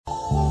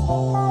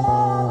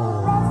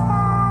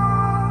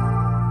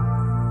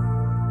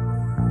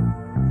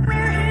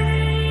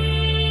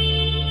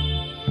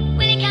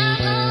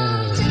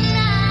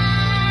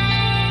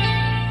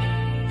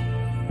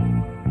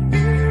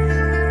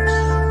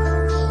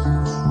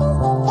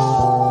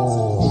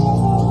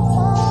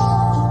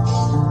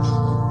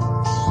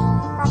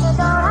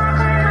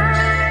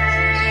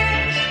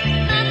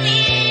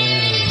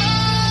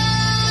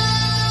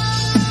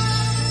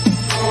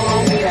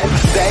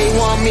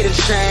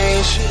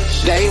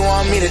They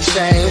want me to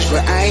change,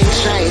 but I ain't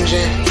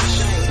changing.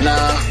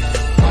 Nah,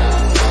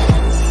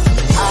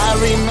 I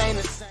remain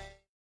the same.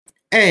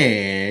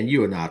 And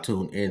you are now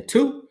tuned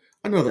into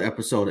another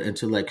episode of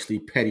Intellectually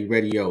Petty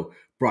Radio,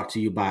 brought to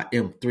you by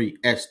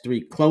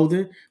M3S3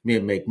 Clothing.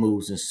 Men make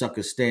moves and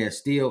suckers stand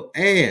still.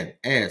 And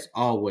as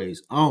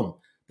always, on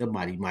the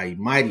mighty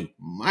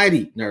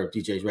Nerve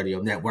DJs Radio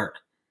Network.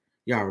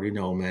 You already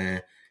know,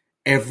 man.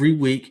 Every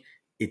week,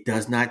 it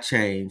does not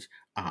change.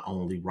 I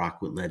only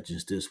rock with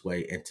legends this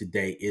way. And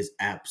today is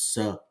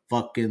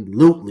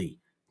abso-fucking-lutely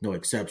no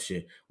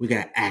exception. We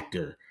got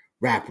actor,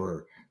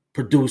 rapper,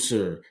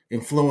 producer,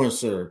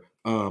 influencer,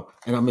 and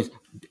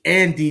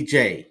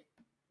DJ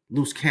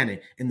Loose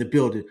Cannon in the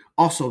building,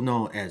 also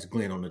known as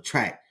Glenn on the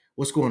track.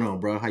 What's going on,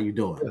 bro? How you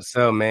doing? What's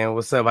up, man?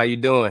 What's up? How you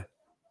doing?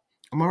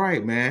 I'm all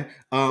right, man.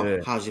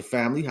 How's your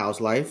family? How's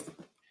life?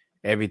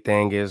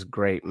 Everything is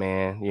great,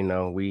 man. You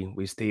know,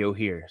 we still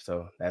here,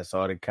 so that's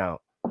all that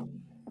count.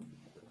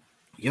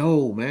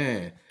 Yo,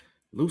 man,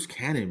 Loose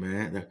Cannon,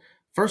 man.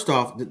 First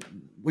off,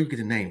 where you get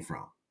the name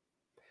from?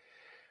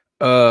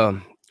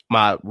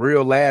 My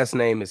real last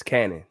name is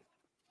Cannon,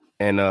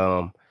 and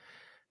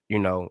you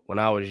know, when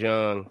I was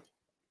young,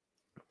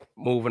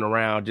 moving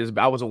around,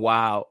 I was a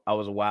wild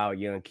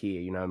young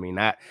kid. You know what I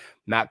mean?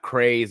 Not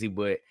crazy,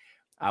 but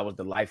I was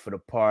the life of the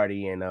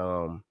party, and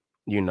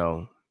you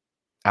know,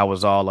 I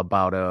was all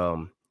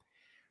about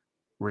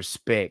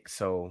respect.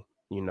 So,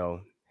 you know,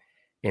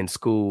 in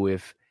school,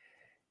 if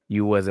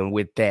you wasn't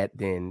with that,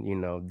 then, you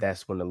know,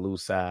 that's when the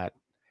loose side,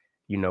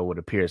 you know, would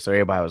appear. So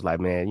everybody was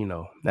like, man, you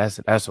know, that's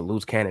a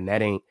Loose Cannon.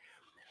 That ain't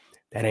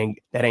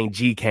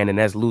G Cannon.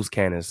 That's Loose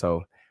Cannon.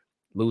 So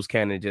Loose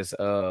Cannon just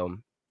I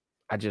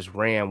just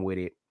ran with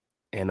it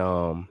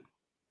and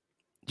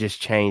just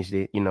changed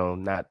it, you know,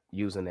 not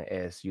using the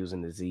S,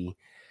 using the Z,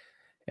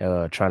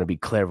 trying to be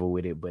clever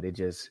with it, but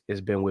it's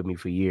been with me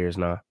for years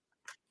now.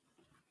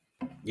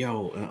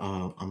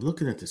 Yo, I'm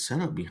looking at the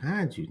setup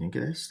behind you,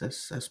 nigga.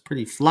 That's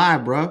pretty fly,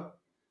 bro.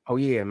 Oh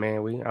yeah,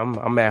 man.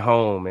 I'm at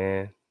home,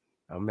 man.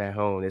 I'm at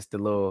home. It's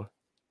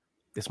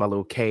my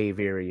little cave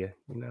area.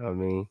 You know what I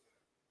mean?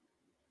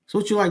 So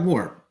what you like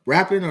more,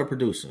 rapping or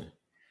producing?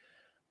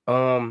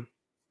 I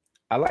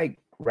like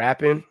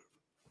rapping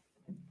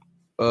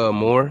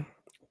more.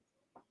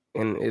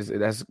 And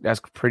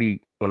that's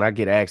pretty, when I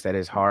get asked that,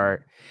 it's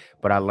hard,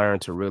 but I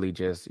learned to really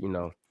just, you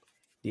know,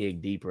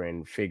 dig deeper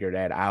and figure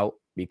that out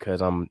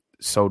because I'm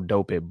so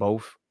dope at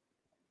both.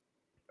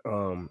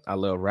 I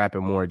love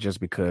rapping more just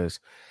because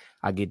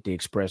I get to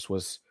express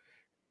what's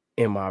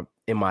in my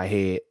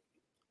head,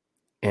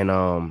 and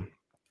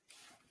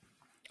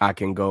I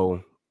can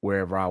go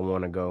wherever I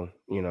want to go,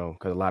 you know,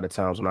 because a lot of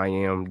times when I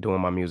am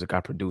doing my music, I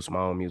produce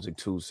my own music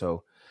too.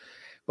 So,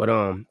 but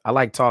I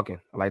like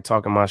talking. I like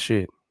talking my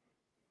shit.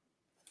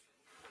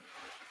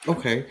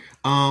 Okay.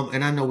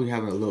 And I know we're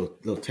having a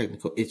little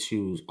technical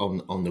issues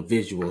on the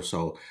visual,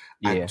 so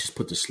yeah. I just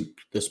put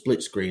the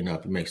split screen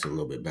up. It makes it a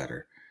little bit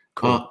better.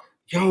 Cool.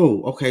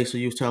 Okay. So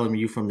you was telling me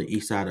you from the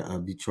east side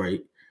of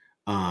Detroit,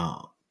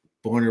 born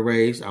and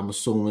raised, I'm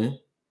assuming.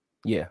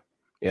 Yeah.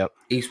 Yep.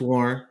 East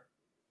Warren.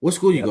 What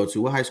school you go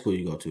to? What high school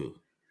you go to?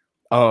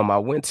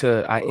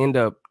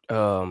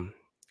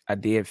 I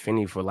did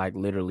Finney for like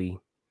literally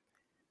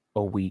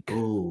a week.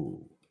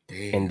 Oh,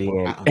 damn. And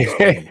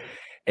then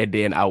and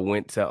then I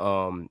went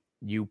to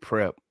U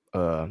Prep.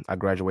 I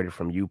graduated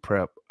from U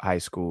Prep High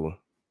School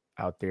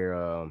out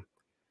there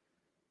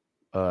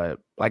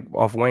like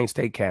off Wayne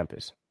State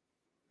campus.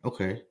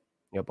 Okay.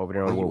 Yep, over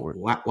there on Woodward.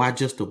 Why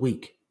just a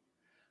week?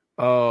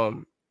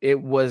 It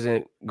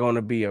wasn't going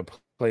to be a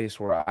place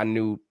where I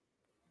knew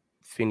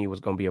Finney was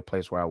going to be a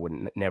place where I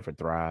would never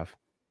thrive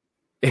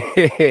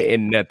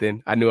in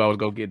nothing. I knew I was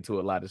going to get into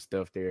a lot of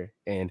stuff there.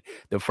 And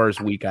the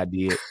first week I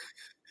did.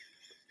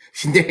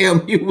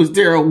 Damn, you was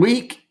there a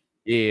week?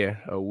 Yeah,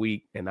 a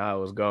week, and I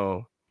was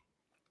gone.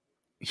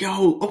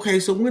 Yo, okay,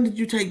 so when did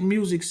you take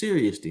music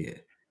serious then?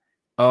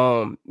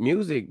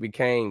 Music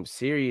became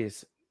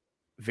serious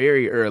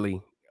very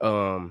early.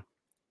 My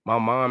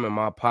mom and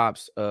my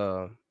pops,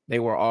 they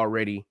were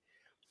already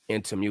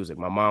into music.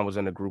 My mom was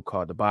in a group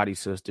called the Body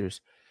Sisters.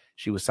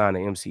 She was signed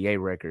to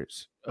MCA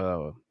Records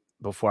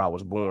before I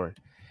was born.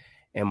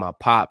 And my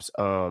pops,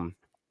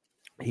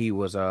 he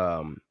was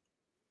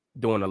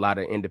doing a lot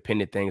of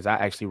independent things. I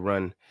actually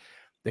run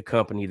the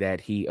company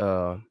that he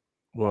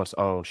once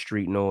owned,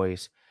 Street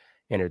Noise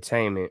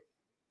Entertainment.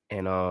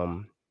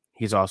 And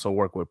he's also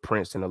worked with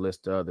Prince and a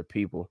list of other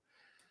people.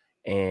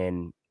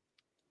 And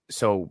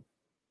so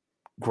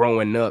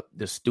growing up,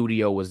 the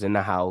studio was in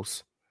the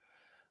house,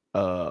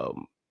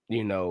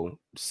 you know,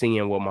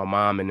 seeing what my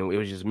mom, and it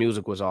was just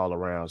music was all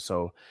around.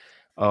 So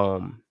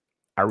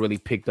I really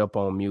picked up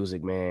on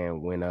music,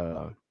 man, when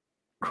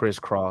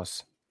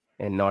Crisscross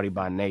and Naughty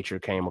by Nature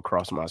came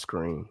across my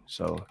screen.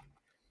 So,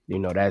 you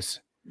know, that's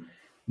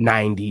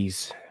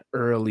 90s,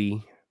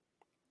 early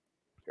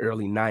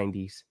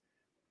 90s.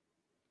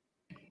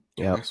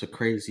 Yeah, that's a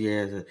crazy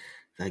ass.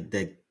 Like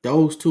that,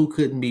 those two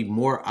couldn't be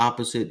more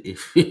opposite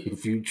if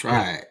you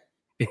tried.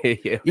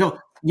 Yeah.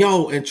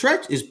 Yo, and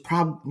Tretch is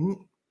probably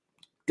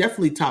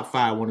definitely top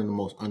 5, one of the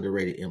most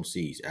underrated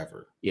MCs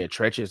ever. Yeah,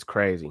 Tretch is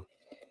crazy.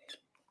 Yeah,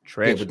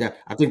 Tretch. but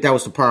I think that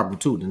was the problem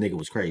too. The nigga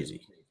was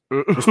crazy.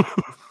 No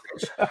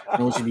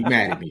one should be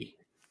mad at me.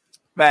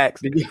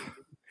 Facts.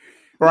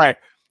 Right.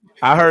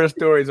 I heard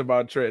stories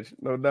about Tretch,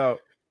 no doubt.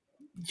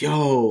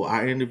 Yo,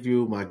 I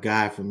interviewed my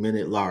guy from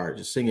Minute Large,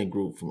 a singing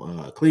group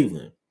from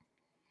Cleveland,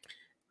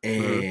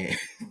 and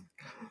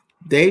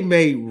they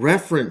made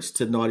reference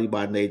to Naughty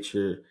by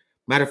Nature.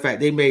 Matter of fact,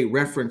 they made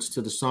reference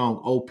to the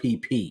song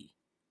OPP.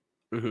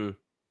 Mm-hmm.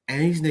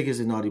 And these niggas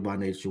in Naughty by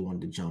Nature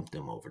wanted to jump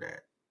them over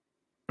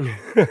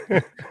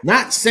that.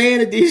 Not saying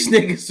that these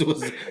niggas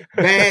was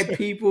bad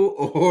people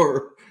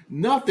or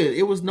nothing.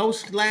 It was no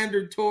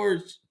slander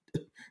towards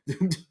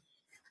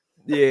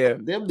Yeah.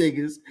 them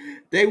niggas.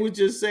 They was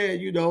just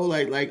saying,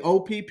 like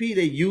OPP,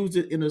 they used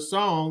it in a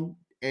song.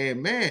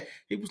 And man,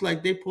 he was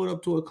like, they pulled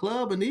up to a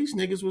club and these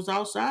niggas was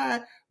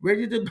outside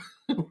ready to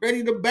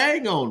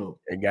bang on them.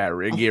 It get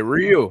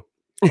real.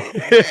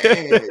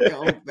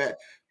 Man,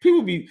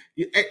 people be,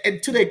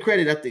 and to their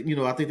credit, I think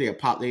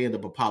they end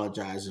up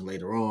apologizing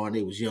later on.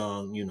 They was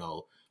young,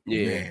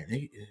 Yeah.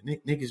 Man,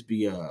 niggas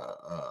be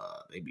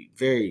they be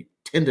very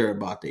tender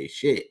about their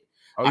shit.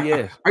 Oh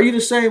yeah. Are you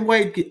the same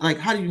way? Like,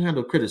 how do you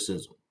handle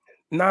criticism?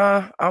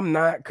 Nah, I'm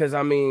not, because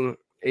I mean,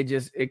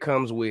 it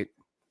comes with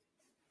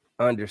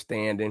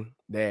understanding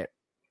that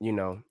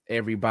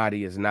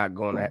everybody is not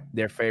gonna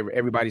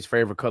everybody's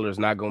favorite color is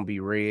not gonna be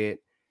red.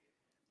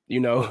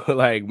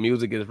 Like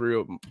music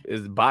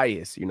is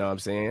biased, you know what I'm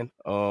saying?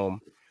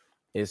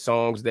 It's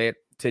songs that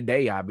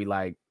today I'd be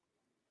like,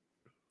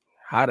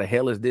 how the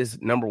hell is this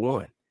number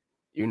one?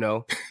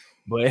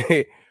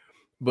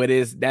 But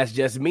that's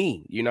just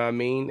me, you know what I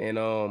mean?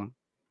 And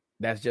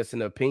that's just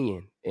an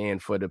opinion.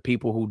 And for the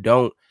people who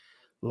don't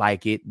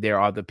like it, there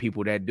are the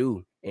people that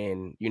do.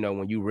 And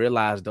when you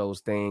realize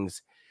those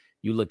things,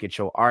 you look at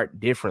your art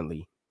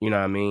differently. You know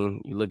what I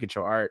mean? You look at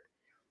your art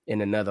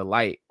in another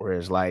light, where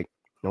it's like,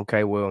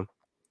 okay, well,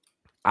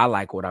 I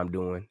like what I'm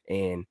doing,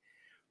 and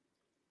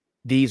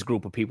these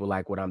group of people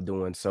like what I'm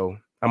doing, so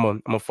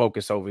I'm gonna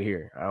focus over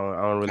here. I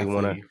don't really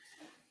want to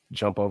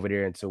jump over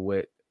there into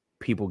what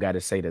people got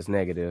to say that's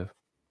negative.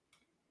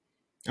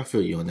 I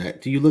feel you on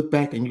that. Do you look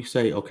back and you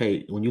say,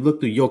 okay, when you look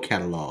through your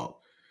catalog,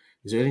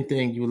 is there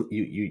anything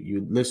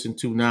you listen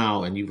to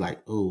now and you like,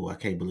 oh, I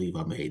can't believe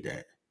I made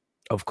that?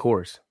 Of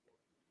course.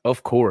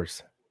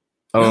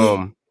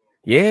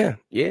 Yeah.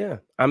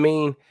 I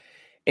mean,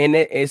 and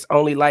it's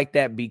only like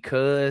that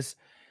because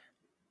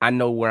I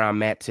know where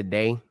I'm at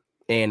today.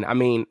 And I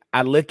mean,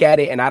 I look at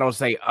it and I don't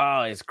say,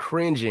 oh, it's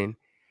cringing.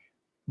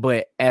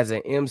 But as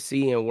an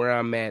MC and where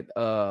I'm at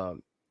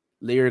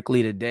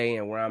lyrically today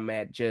and where I'm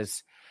at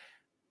just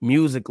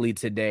musically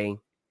today,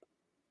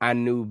 I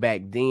knew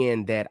back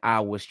then that I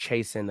was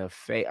chasing a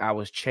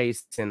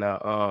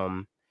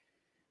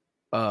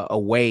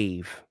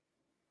wave,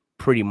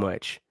 pretty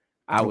much.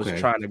 I was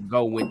trying to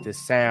go with the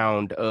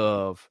sound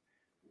of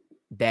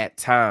that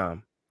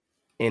time,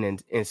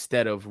 and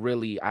instead of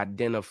really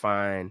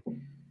identifying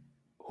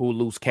who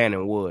Loose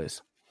Cannon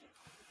was.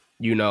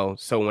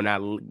 So when I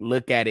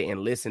look at it and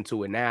listen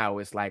to it now,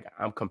 it's like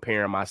I'm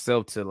comparing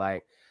myself to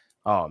like,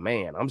 oh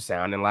man, I'm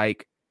sounding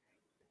like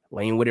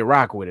Lean With It,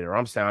 Rock With It, or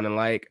I'm sounding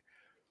like,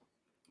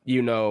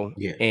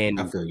 yeah, and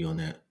I feel you on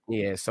that.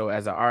 Yeah, so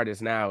as an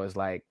artist now, it's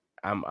like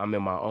I'm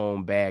in my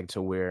own bag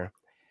to where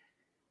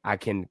I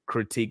can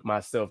critique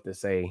myself to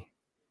say,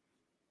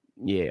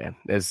 yeah,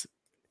 let's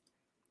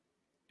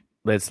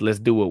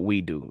do what we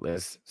do.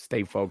 Let's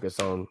stay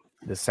focused on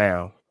the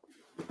sound.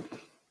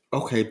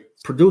 Okay,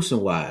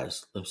 producing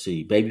wise, let's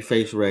see,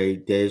 Babyface Ray,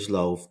 Dej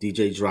Loaf,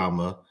 DJ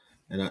Drama,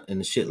 and a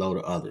shitload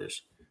of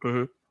others.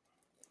 Mm-hmm.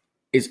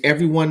 Is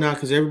everyone now?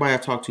 Because everybody I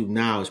talk to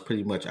now is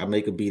pretty much I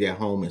make a beat at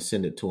home and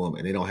send it to them,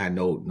 and they don't have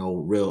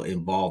no real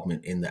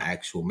involvement in the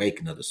actual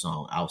making of the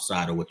song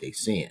outside of what they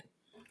send.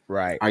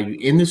 Right. Are you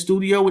in the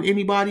studio with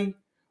anybody,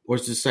 or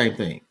it's the same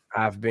thing?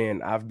 I've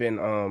been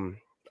on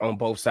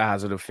both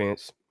sides of the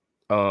fence.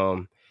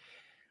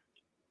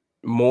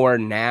 More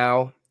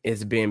now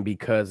it's been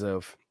because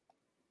of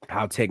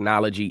how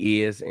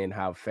technology is and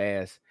how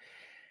fast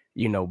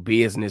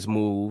business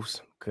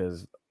moves,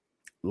 because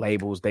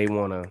labels, they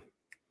want to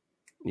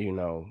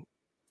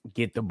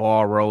get the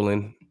ball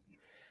rolling,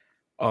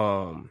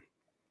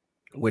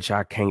 which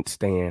I can't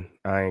stand.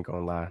 I ain't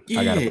gonna lie. Yeah,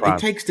 I got a problem.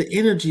 It takes the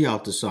energy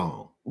out the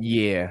song.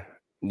 Yeah.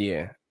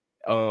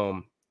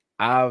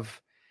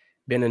 I've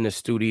been in the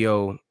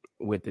studio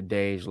with the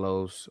Dej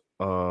Loafs,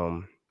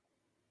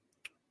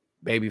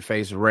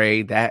 Babyface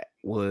Ray. That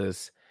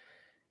was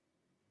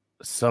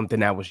something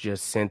that was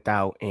just sent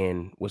out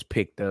and was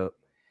picked up.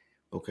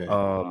 Okay.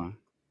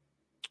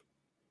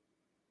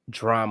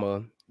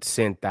 Drama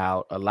sent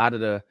out. A lot of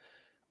the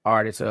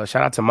artists.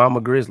 Shout out to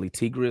Mama Grizzly,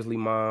 T Grizzly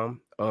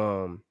Mom.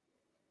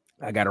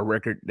 I got a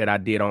record that I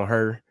did on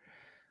her.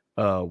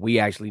 We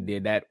actually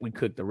did that. We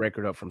cooked the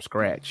record up from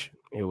scratch.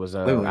 It was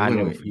I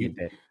never forget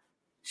that.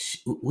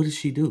 What does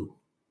she do?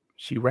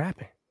 She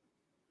rapping.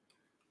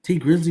 T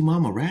Grizzly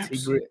Mama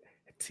raps.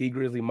 T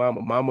Grizzly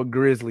Mama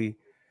Grizzly.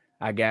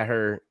 I got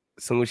her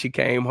as soon as she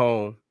came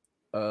home,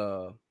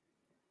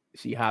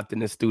 she hopped in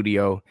the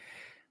studio.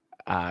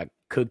 I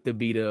cooked the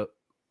beat up,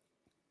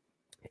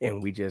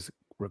 and we just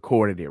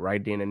recorded it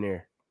right then and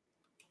there.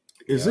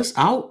 Is this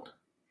out?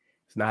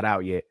 It's not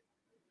out yet.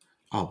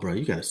 Oh, bro,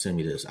 you gotta send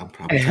me this. I'm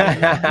probably telling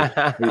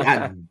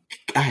you.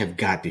 I have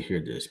got to hear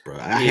this, bro.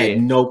 I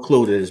had no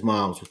clue that his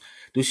mom's.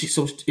 Is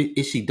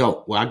she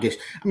dope? Well, I guess.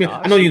 I mean,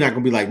 I know you're not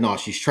gonna be like, no,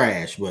 she's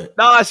trash, but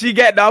no, she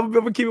got. No, I'm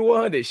gonna keep it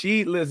 100.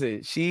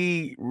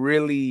 She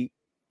really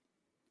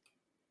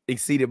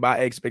exceeded my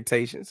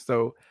expectations.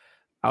 So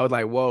I was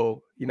like,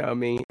 whoa, you know what I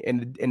mean?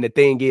 And the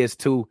thing is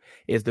too,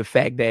 is the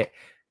fact that,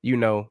 you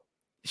know,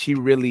 she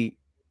really,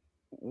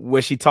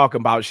 what she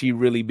talking about, she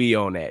really be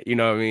on that, you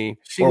know what I mean?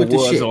 She with the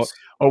shits.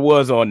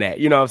 was on that,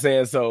 you know what I'm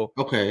saying? So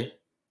okay,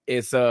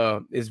 it's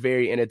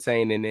very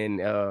entertaining, and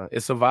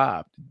it's a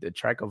vibe. The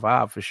track a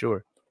vibe for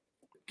sure.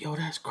 Yo,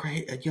 that's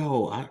crazy.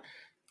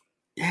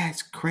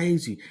 That's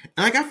crazy.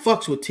 Like, I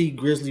fucks with T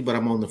Grizzly, but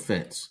I'm on the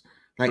fence.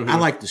 Like, I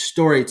like the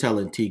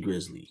storytelling T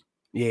Grizzly.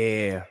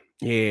 Yeah.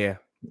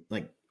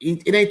 Like,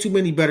 it ain't too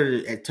many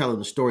better at telling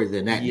the story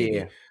than that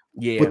nigga.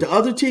 Yeah. But the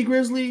other T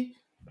Grizzly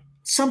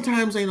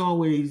sometimes ain't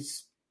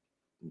always.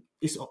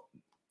 It's.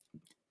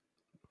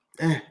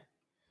 You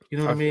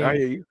know what I mean? I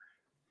hear you.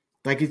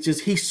 Like, it's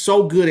just, he's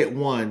so good at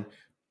one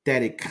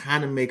that it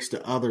kind of makes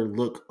the other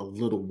look a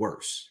little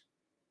worse.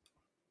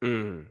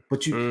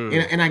 But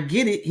and I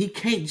get it. He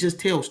can't just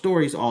tell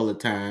stories all the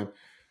time.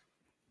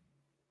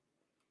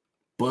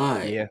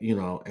 But you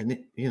know, and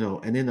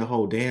then the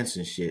whole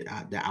dancing shit.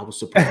 I was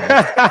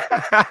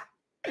surprised.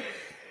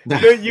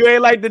 You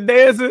ain't like the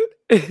dancing.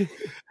 It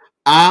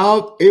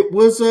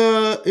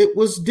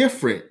was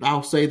different.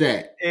 I'll say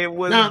that. It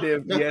was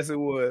different. Yes, it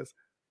was.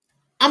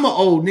 I'm an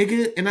old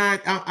nigga, and I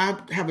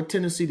have a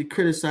tendency to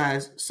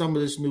criticize some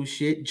of this new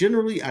shit.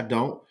 Generally, I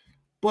don't.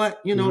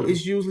 But, you know,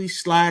 it's usually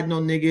sliding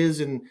on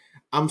niggas, and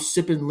I'm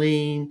sipping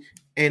lean,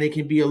 and it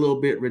can be a little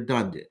bit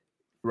redundant.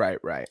 Right.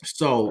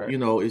 So, you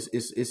know, it's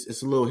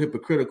a little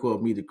hypocritical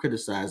of me to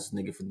criticize this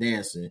nigga for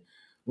dancing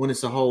when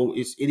it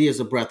is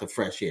a breath of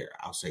fresh air.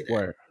 I'll say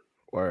that.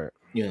 Word.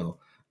 You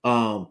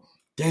know,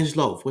 Dej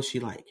Loaf, what's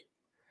she like?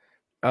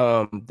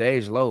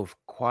 Dej Loaf,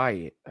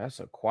 quiet. That's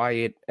a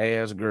quiet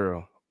ass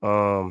girl.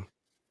 I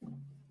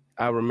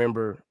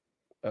remember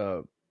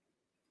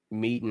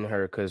meeting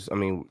her because, I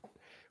mean,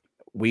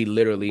 we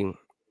literally,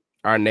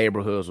 our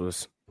neighborhoods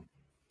was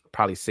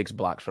probably 6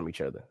 blocks from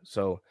each other.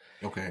 So,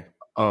 okay.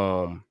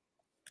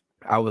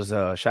 I was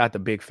shout out to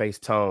Big Face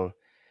Tone.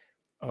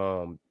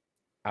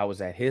 I was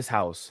at his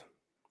house,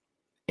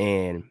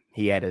 and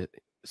he had a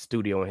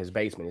studio in his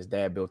basement. His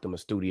dad built him a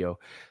studio,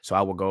 so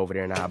I would go over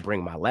there and I'd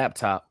bring my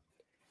laptop,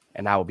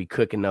 and I would be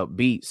cooking up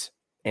beats.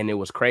 And it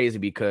was crazy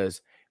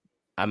because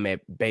I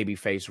met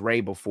Babyface Ray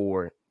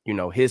before, you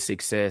know, his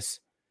success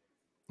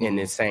in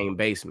this same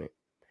basement,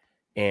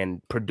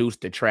 and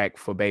produced the track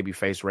for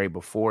Babyface Ray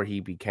before he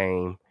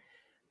became,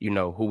 you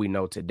know, who we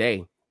know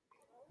today.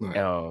 Right.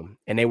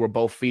 And they were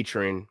both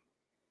featuring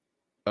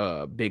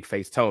Big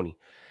Face Tony.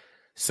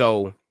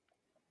 So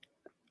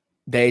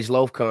Dej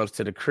Loaf comes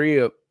to the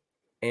crib,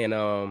 and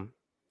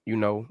you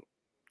know,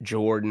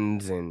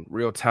 Jordans and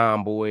real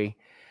tomboy,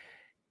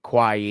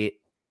 quiet,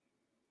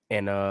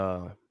 and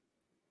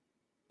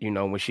you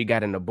know, when she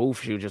got in the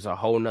booth, she was just a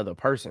whole nother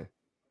person.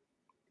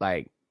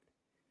 Like,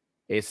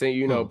 it seemed,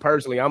 you know,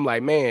 personally, I'm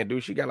like, man,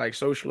 dude, she got like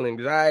social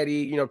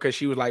anxiety, you know, because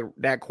she was like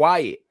that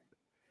quiet.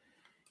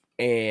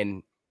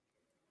 And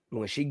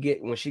when she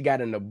got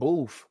in the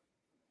booth,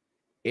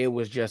 it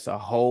was just a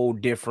whole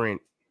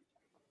different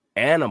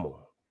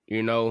animal,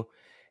 you know.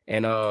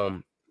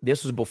 And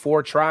this was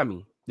before Try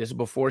Me. This is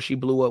before she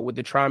blew up with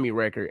the Try Me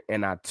record.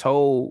 And I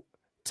told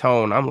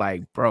Tone, I'm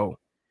like, bro,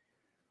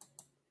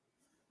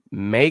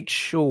 make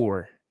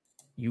sure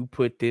you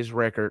put this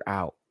record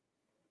out,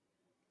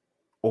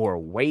 or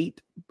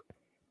wait,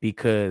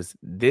 because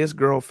this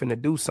girl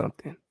finna do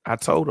something. I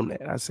told him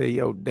that. I said,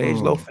 yo, Dej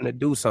Loaf finna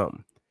do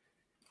something.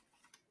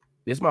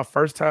 This is my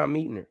first time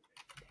meeting her.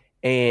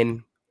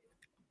 And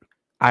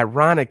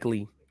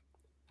ironically,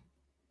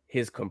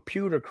 his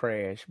computer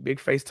crash,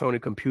 Big Face Tony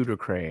computer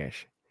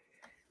crash.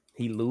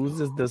 He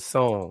loses the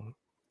song.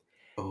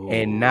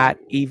 And not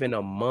even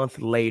a month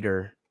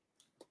later,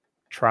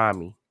 Try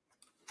Me,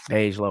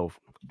 Dej Loaf,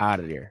 out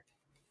of there.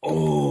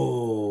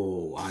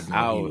 Oh, I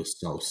know he was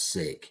so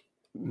sick.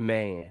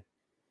 Man.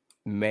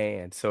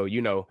 So,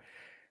 you know,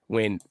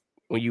 when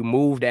you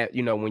move that,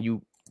 you know, when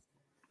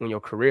your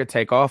career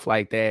take off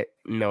like that,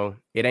 you know,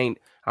 it ain't,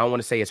 I don't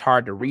want to say it's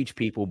hard to reach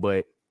people,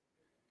 but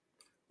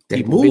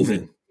they moving.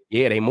 Busy.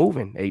 Yeah, they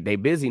moving. They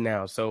busy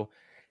now. So,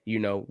 you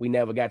know, we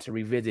never got to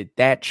revisit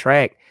that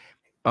track.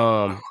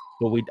 But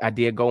I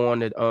did go on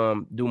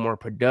to do more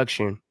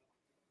production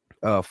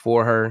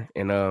for her,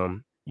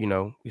 and you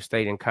know, we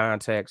stayed in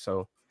contact.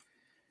 So,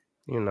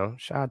 you know,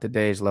 shout out to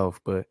Dej Loaf,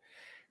 but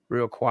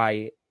real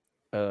quiet,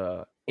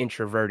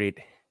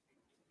 introverted,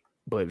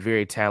 but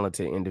very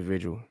talented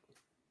individual.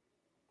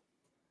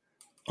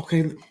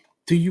 Okay,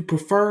 do you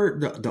prefer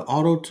the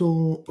auto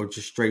tune or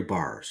just straight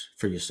bars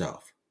for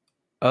yourself?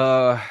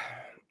 I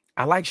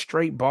like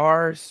straight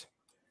bars.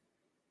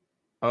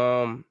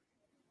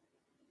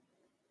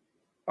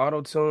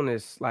 Auto-tune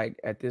is like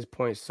at this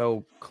point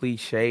so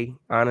cliche,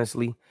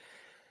 honestly.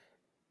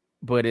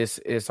 But it's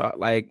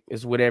like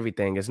it's with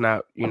everything. It's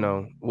not,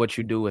 what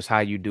you do is how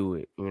you do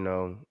it.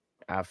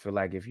 I feel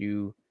like if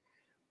you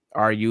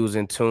are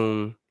using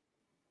tune,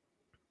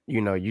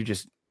 you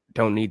just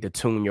don't need to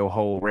tune your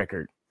whole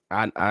record.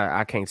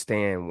 I can't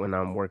stand when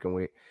I'm working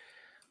with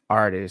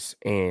artists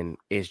and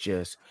it's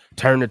just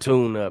turn the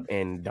tune up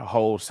and the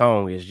whole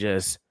song is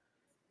just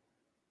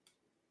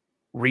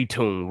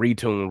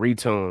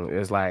retune.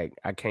 It's like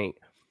I can't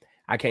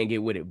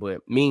get with it.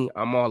 But me,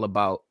 I'm all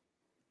about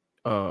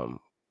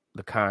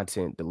the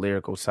content, the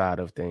lyrical side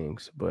of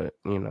things. But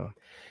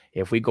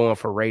if we going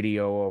for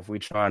radio or if we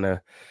trying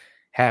to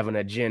have an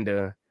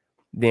agenda,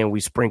 then we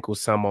sprinkle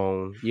some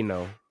on,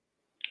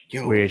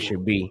 where it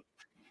should be.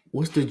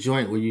 What's the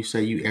joint where you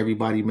say you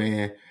everybody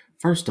man?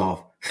 First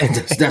off,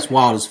 that's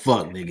wild as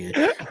fuck, nigga.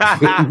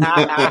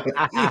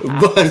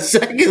 But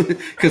second,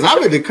 because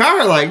I'm in the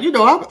car, like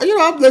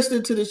I'm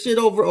listening to the shit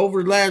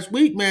over last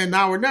week, man.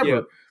 Now or never,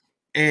 Yep.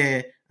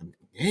 and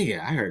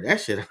yeah, I heard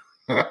that shit.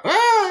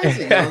 That's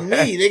a young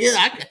me,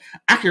 nigga.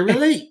 I can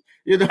relate,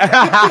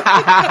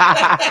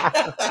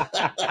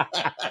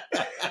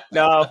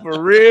 No,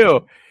 for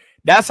real.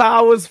 That's how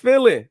I was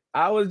feeling.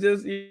 I was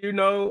just,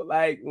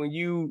 like when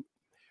you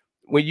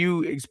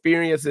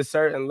experience a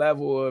certain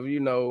level of,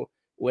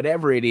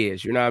 whatever it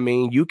is, you know what I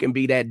mean? You can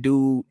be that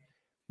dude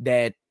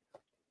that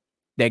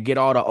get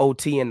all the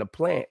OT in the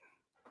plant.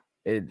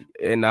 And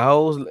the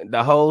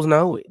hoes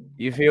know it.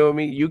 You feel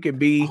me? You could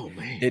be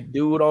the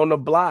dude on the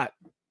block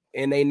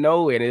and they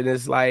know it. And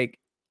it's like,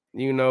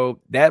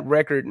 that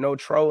record, No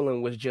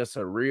Trolling, was just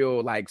a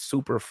real like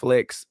super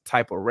flex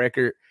type of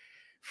record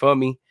for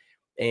me.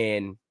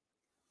 And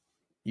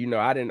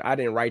I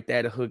didn't write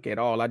that hook at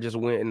all. I just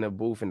went in the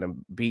booth and the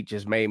beat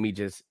just made me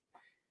just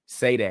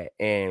say that.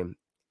 And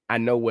I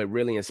know what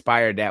really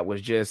inspired that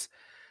was just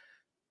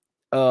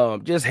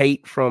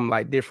hate from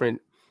like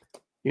different,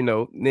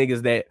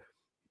 niggas that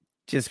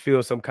just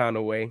feel some kind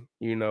of way,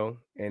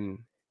 and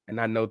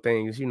I know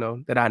things,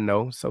 that I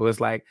know. So it's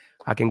like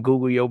I can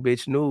Google your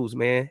bitch news,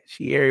 man.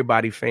 She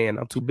everybody fan.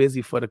 I'm too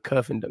busy for the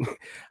cuffing.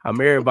 I'm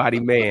everybody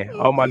man.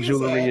 All my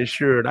jewelry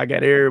insured. I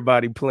got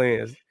everybody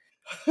plans.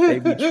 They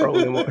be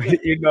trolling,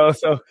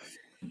 So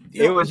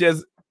it was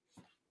just,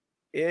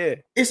 yeah.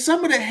 It's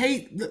some of the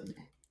hate,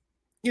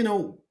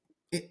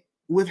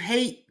 with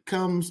hate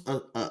comes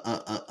a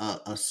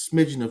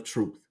smidgen of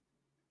truth.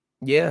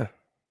 Yeah.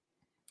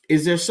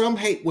 Is there some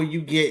hate where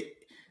you get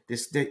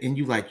this and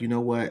you like, you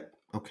know what?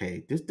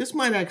 Okay, this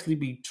might actually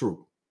be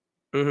true.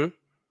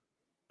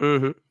 Mm-hmm.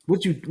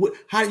 Mm-hmm.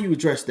 How do you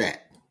address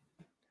that?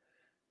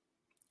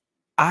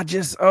 I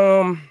just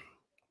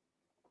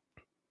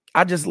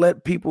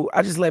let people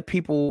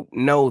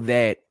know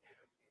that,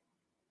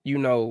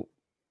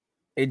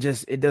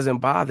 it doesn't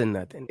bother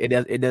nothing.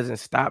 It doesn't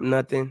stop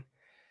nothing.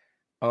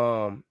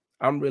 I'm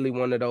really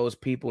one of those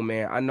people,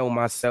 man. I know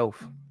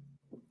myself,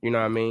 you know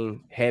what I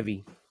mean?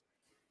 Heavy.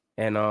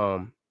 And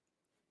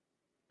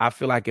I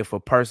feel like if a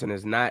person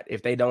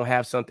if they don't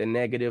have something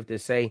negative to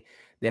say,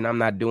 then I'm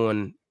not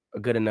doing a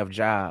good enough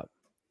job.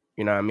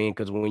 You know what I mean?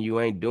 Because when you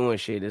ain't doing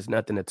shit, there's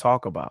nothing to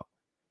talk about.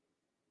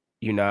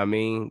 You know what I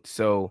mean?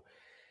 So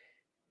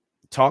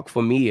talk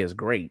for me is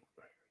great.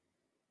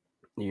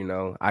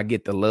 I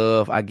get the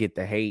love, I get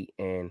the hate,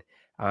 and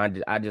I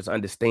just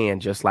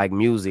understand, just like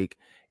music,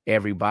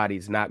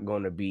 everybody's not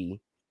going to be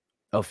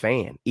a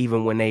fan,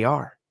 even when they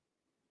are.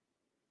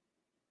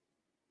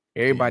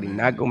 Everybody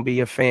not going to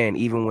be a fan,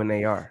 even when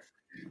they are.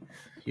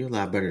 You're a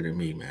lot better than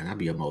me, man. I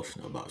be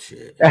emotional about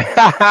shit.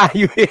 I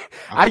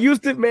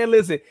used to, man.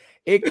 Listen,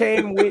 it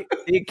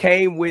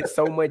came with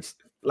so much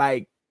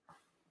like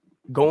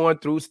going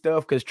through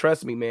stuff. Because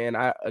trust me, man.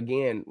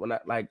 When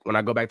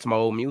I go back to my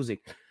old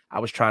music, I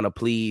was trying to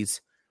please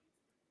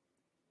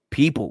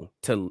people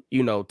to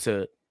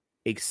to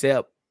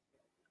accept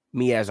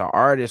me as an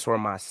artist or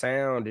my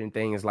sound and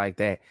things like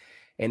that.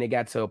 And it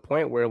got to a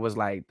point where it was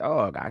like,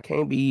 dog, I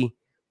can't be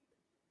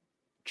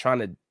trying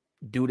to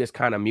do this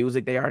kind of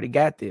music. They already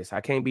got this.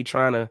 I can't be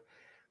trying to,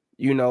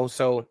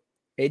 so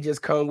it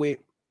just come with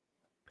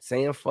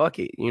saying fuck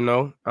it.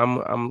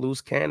 I'm loose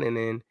cannon,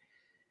 and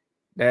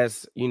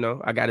that's,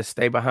 I got to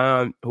stay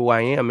behind who I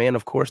am, and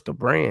of course the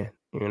brand.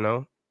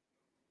 So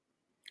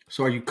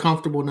are you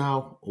comfortable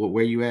now with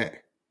where you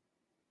at?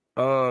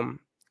 I'm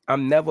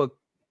never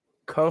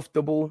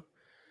comfortable.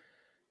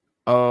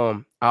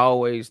 I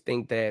always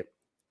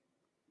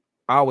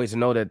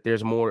know that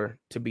there's more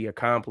to be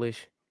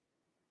accomplished.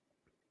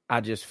 I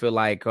just feel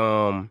like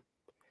I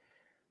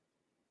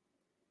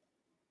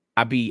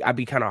be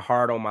kind of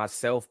hard on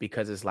myself,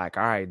 because it's like,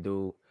 all right,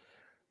 dude,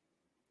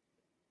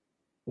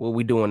 what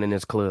we doing in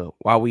this club?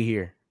 Why we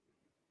here?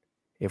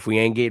 If we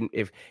ain't getting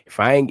if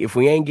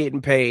we ain't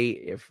getting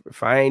paid,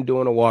 if I ain't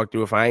doing a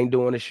walkthrough, if I ain't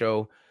doing a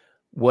show,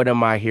 what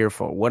am I here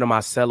for? What am I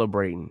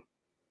celebrating?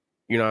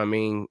 You know what I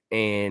mean?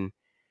 And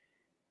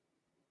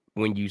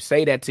when you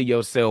say that to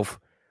yourself,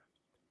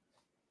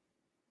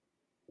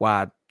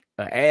 while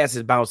an ass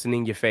is bouncing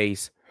in your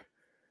face,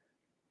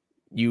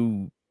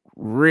 you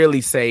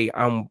really say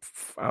I'm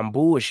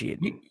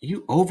bullshitting.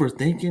 You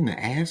overthinking the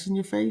ass in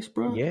your face,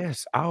 bro?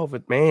 Yes,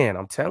 man,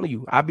 I'm telling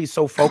you, I be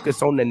so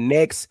focused on the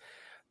next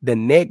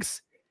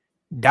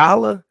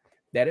dollar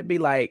that it'd be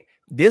like,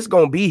 this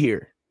gonna be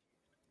here.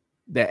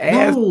 The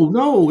ass.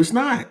 No, it's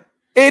not.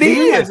 It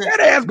is. That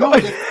ass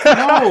going.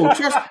 No,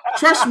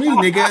 trust me,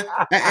 nigga.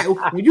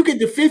 When you get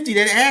to 50,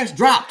 that ass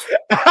dropped.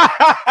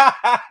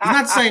 It's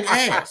not the same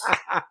ass.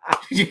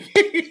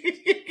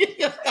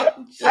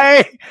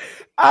 Hey,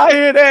 I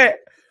hear that,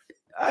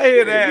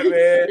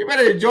 man. You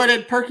better enjoy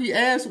that perky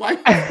ass while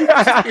you're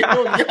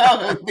young,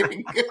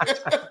 nigga.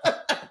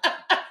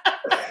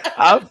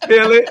 I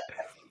feel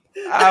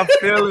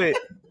it.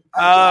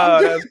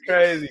 Oh, that's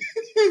crazy.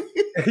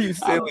 You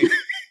silly.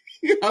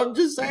 I'm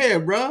just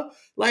saying, bro.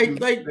 Like,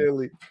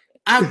 silly.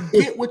 I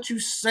get what you're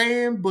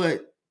saying,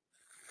 but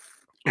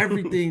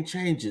everything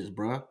changes,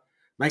 bro.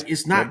 Like,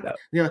 it's not,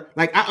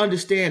 like, I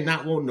understand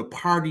not wanting to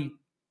party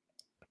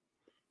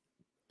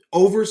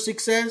over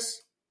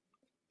success.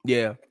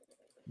 Yeah.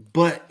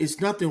 But it's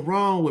nothing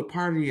wrong with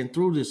partying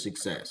through the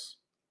success.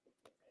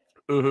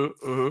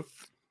 Mm-hmm.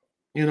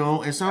 You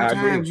know, and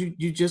sometimes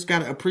you just got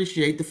to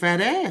appreciate the fat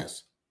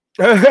ass.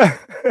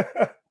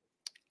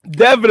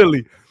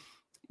 Definitely,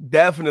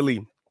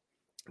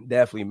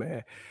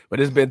 man. But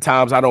there's been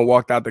times I don't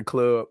walked out the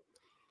club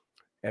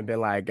and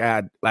been like,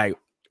 God, like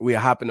we're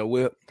hopping the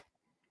whip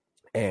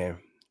and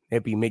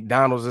it'd be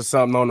McDonald's or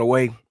something on the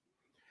way.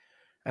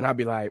 And I'd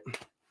be like,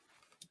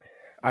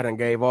 I done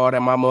gave all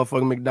that my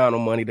motherfucking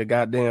McDonald money to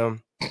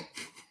goddamn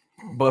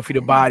Buffy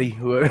the Body.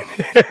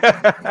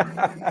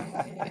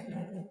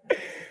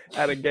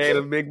 I done gave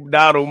the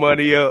McDonald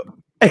money up.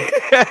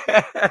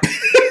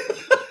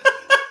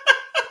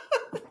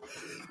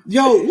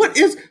 Yo, what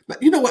is,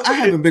 you know what? I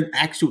haven't been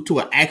to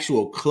an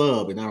actual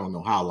club in I don't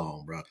know how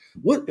long, bro.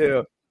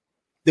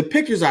 The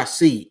pictures I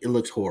see, it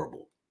looks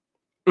horrible.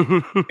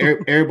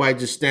 Everybody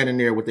just standing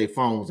there with their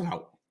phones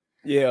out.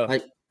 Yeah.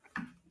 Like,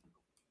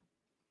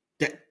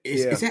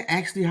 is that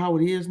actually how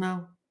it is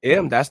now?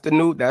 Yeah,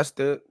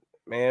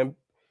 man.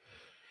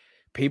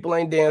 People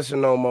ain't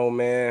dancing no more,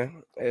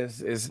 man.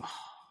 It's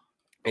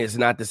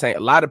not the same. A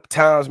lot of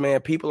times, man,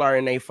 people are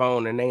in their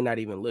phone and they not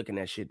even looking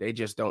at shit. They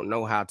just don't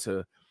know how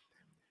to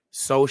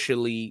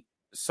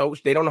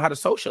they don't know how to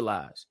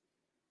socialize.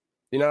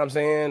 You know what I'm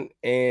saying?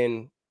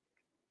 And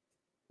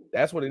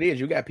that's what it is.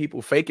 You got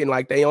people faking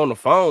like they on the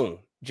phone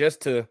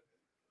just to.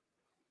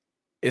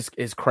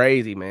 It's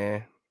crazy,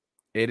 man.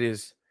 It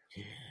is.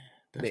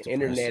 The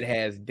internet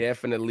has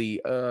definitely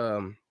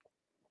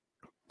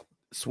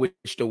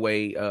switched the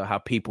way how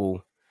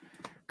people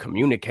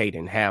communicate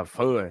and have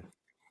fun.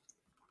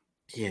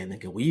 Yeah,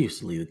 nigga, we used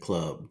to leave the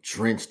club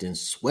drenched in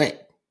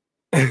sweat.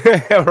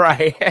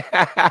 Right.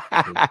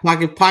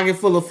 Pocket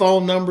full of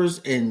phone numbers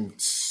and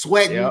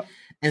sweating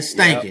and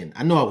stanking. Yep.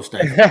 I know I was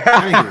stanking.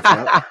 I didn't give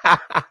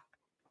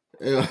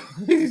a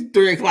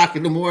fuck. 3:00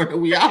 in the morning,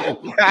 we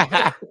out.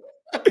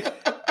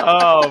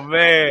 Oh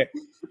man.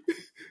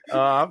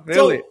 I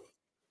feel it.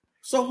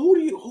 So who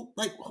do you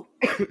like?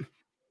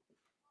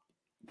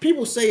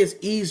 People say it's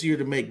easier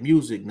to make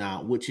music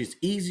now, which is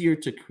easier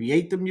to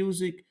create the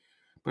music,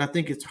 but I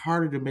think it's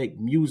harder to make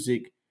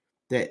music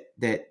that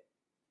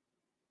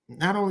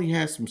not only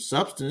has some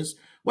substance,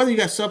 whether you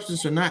got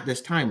substance or not,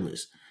 that's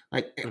timeless.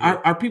 Like,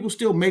 are people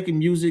still making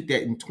music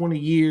that in 20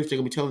 years they're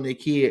gonna be telling their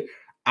kid,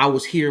 "I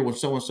was here when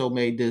so and so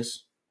made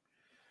this"?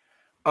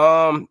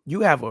 You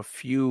got a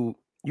few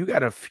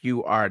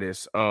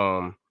artists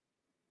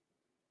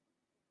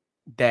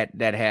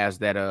that has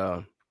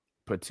that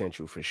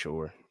potential for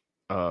sure.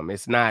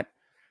 It's not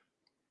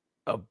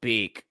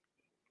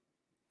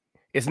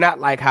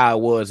like how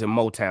it was in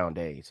Motown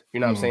days.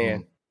 You know what I'm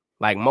saying?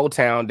 Like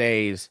Motown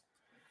days,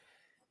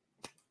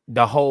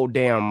 the whole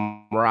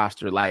damn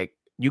roster, like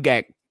you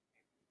got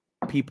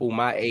people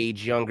my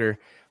age, younger,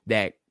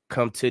 that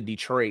come to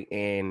Detroit,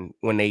 and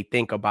when they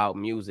think about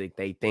music,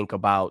 they think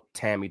about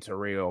Tammy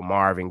Terrell,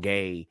 Marvin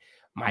Gaye,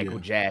 Michael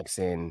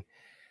Jackson,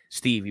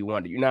 Stevie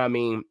Wonder. You know what I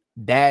mean?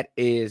 That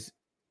is,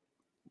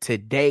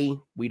 today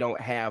we don't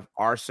have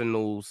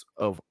arsenals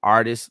of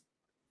artists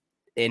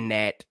in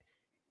that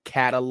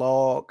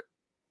catalog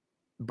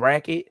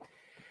bracket.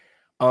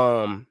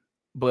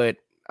 But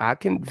I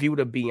can view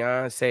the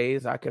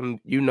Beyoncés, I can,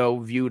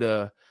 view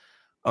the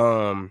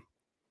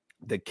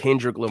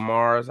Kendrick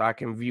Lamars, I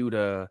can view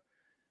the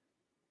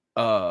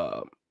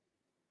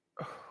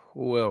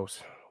who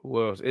else?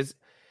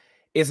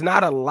 It's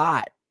not a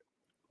lot.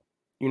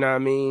 You know what I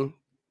mean?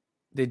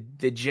 The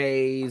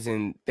Jays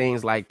and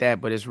things like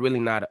that, but it's really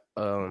not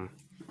a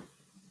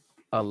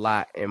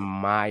lot in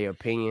my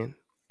opinion.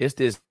 It's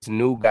this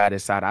new guy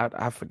this side.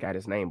 I forgot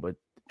his name, but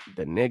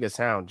the nigga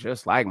sound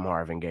just like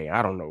Marvin Gaye.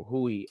 I don't know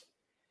who he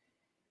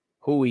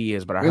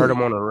is, but I heard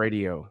him on the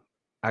radio.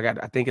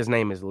 I think his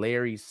name is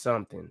Larry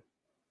something.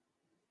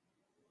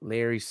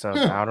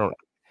 I don't,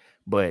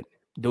 but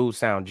dude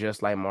sound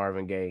just like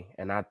Marvin Gaye,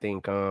 and I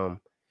think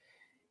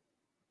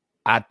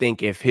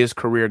if his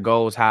career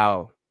goes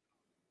how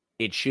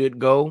it should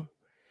go,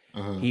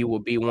 Uh-huh. he will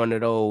be one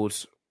of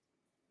those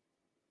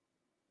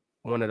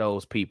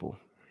people.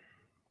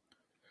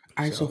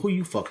 All right, so who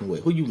you fucking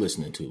with? Who you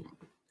listening to?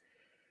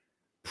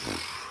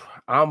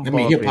 I'm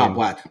hip hop bumping.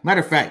 wise.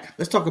 Matter of fact,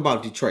 let's talk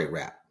about Detroit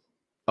rap.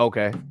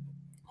 Okay.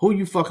 Who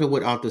you fucking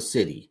with out the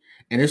city?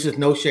 And it's just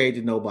no shade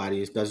to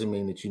nobody. It doesn't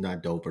mean that you're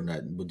not dope or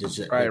nothing. But just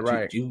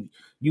Right.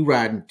 You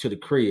riding to the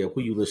crib.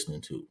 Who you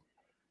listening to?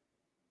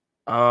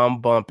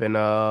 I'm bumping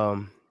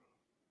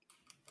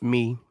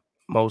me,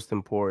 most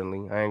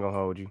importantly. I ain't gonna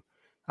hold you.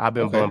 I've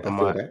been Okay, bumping I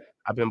feel that.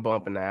 I've been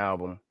bumping the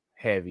album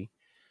heavy.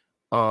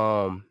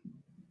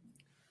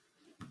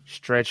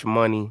 Stretch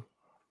Money,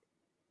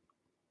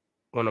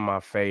 one of my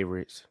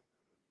favorites.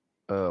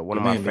 One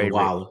of my favorite.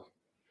 Wilding.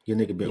 Your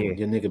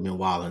nigga been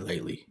wilding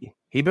lately.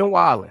 He been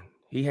wilding.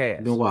 He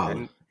has. Been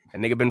wilding.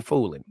 That nigga been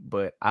fooling.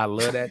 But I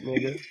love that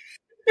nigga.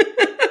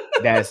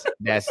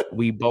 that's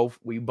we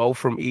both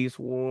from East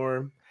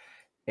Warm,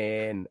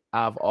 and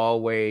I've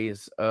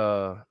always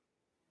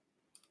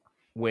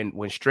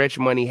when Stretch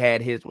Money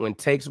had when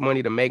Takes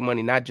Money to Make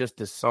Money, not just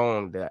the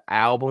song, the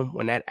album,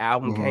 when that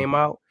album came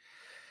out,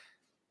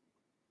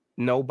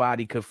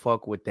 nobody could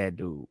fuck with that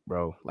dude,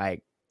 bro.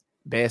 Like,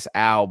 best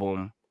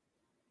album,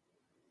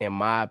 in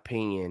my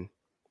opinion,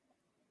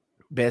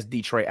 best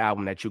Detroit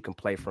album that you can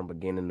play from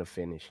beginning to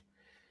finish.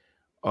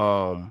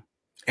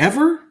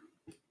 Ever?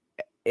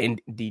 In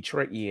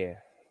Detroit, yeah.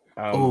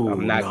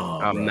 I'm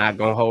not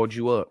gonna hold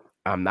you up.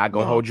 I'm not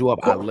gonna hold you up.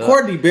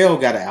 Courtney Bell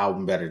got an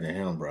album better than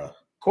him, bro.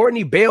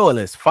 Courtney Bell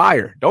is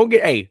fire.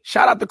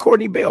 Shout out to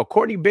Courtney Bell.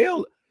 Courtney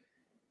Bell,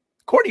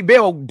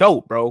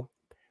 dope, bro.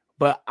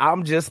 But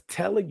I'm just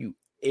telling you,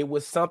 it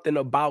was something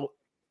about.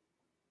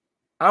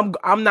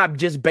 I'm not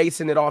just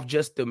basing it off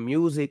just the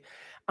music.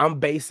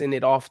 I'm basing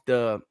it off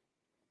the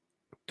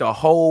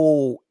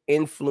whole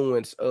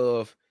influence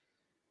of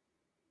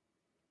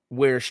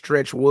where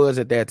Stretch was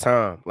at that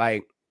time.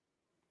 Like,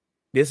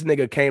 this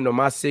nigga came to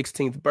my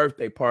 16th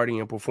birthday party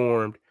and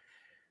performed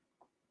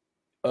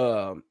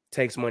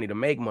Takes Money to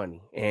Make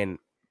Money. And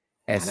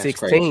at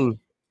 16,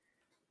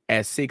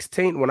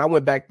 when I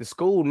went back to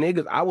school,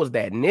 niggas, I was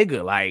that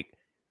nigga. Like,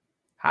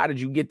 how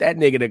did you get that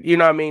nigga to, you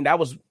know what I mean? That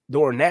was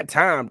during that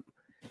time.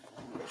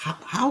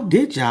 How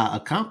did y'all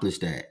accomplish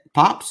that?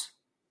 Pops?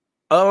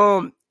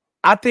 I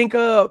think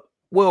shout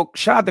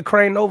out to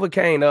Crane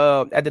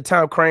Novocaine. At the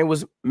time, Crane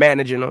was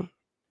managing them.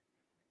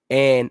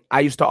 And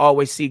I used to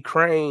always see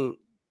Crane,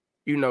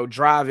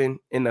 driving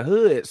in the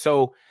hood.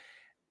 So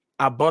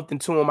I bumped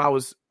into him. I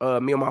was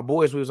me and my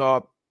boys, we was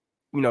all,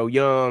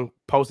 young,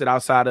 posted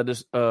outside of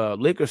this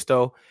liquor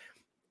store.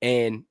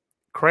 And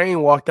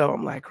Crane walked up.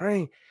 I'm like,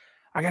 Crane,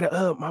 I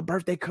got my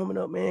birthday coming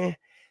up, man.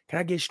 Can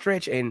I get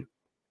Stretch? And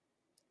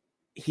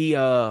he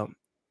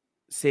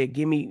said,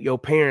 give me your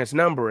parents'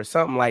 number or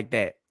something like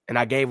that. And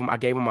I gave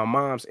him my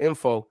mom's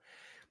info.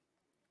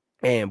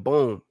 And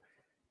boom,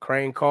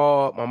 Crane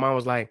called. My mom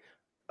was like,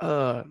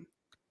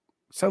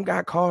 some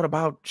guy called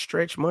about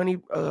Stretch Money.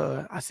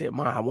 I said,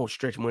 Mom, I want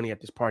Stretch Money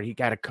at this party. He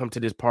got to come to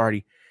this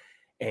party.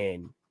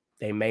 And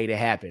they made it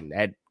happen.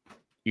 That,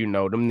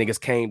 them niggas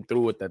came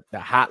through with the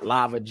hot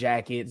lava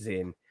jackets.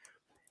 And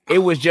it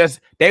was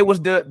just, they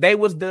was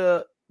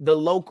the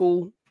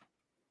local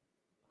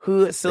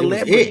hood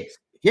celebrities.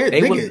 Yeah,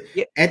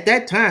 at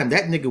that time,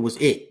 that nigga was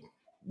it.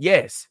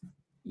 Yes.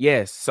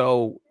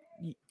 So,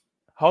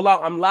 hold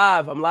on. I'm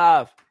live.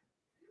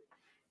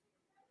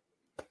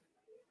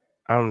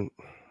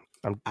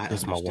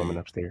 This is my woman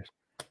upstairs.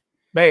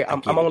 Babe,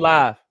 I'm on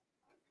live.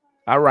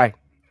 All right.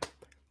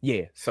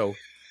 Yeah. So,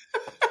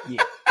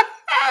 yeah.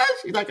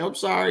 She's like, I'm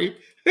sorry.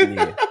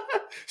 Yeah.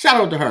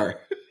 Shout out to her.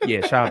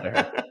 Yeah, shout out to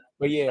her.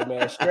 But yeah,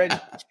 man,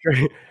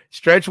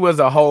 Stretch was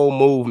a whole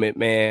movement,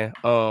 man.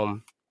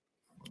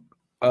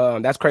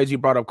 That's crazy you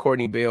brought up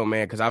Courtney Bell,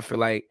 man, because I feel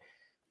like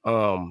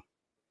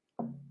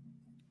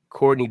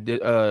Courtney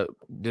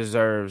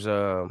deserves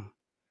a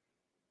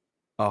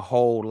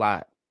whole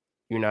lot.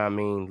 You know what I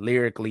mean?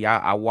 Lyrically,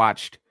 I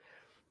watched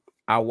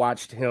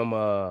him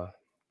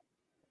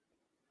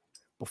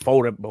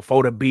before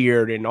the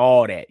beard and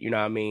all that. You know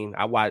what I mean?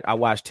 I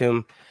watched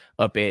him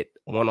up at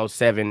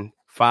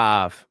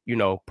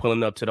 107.5,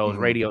 pulling up to those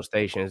radio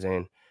stations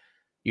and,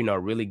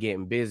 really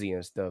getting busy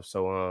and stuff.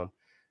 So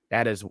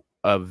that is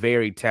a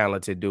very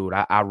talented dude.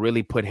 I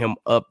really put him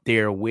up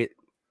there when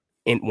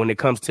it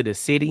comes to the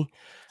city.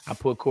 I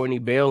put Courtney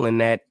Bell in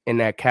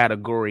that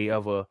category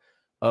of a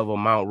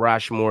Mount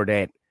Rushmore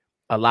that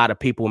a lot of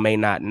people may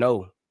not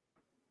know.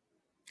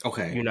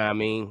 Okay. You know what I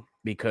mean?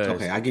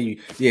 Because I get you.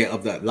 Yeah,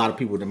 a lot of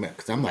people,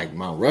 because I'm like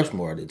Mount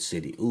Rushmore of the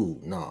city.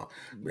 Ooh, no.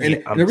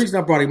 And the reason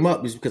I brought him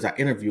up is because I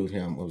interviewed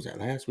him. What was that,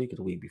 last week or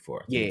the week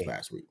before? I think it was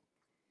last week.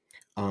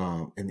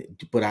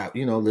 But I,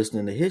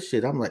 listening to his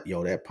shit, I'm like,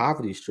 yo, that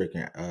poverty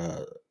stricken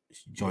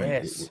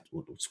joint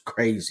was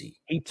crazy.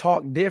 He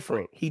talked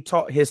different.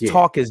 His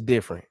talk is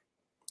different.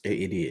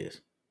 It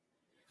is.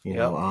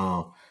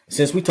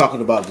 Since we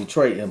talking about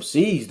Detroit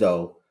MCs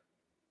though,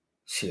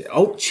 shit.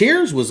 Oh,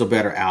 Cheers was a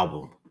better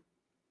album.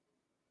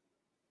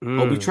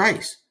 Obi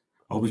Trice.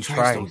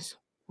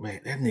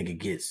 Man, that nigga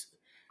gets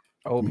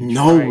Obi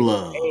No Trice.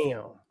 love.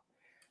 Damn.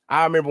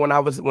 I remember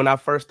when I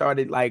first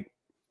started, like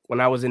when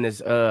I was in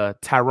this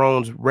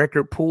Tyrone's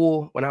record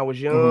pool when I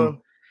was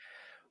young.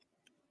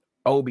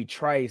 Obi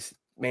Trice,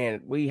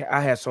 man,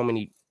 I had so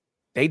many.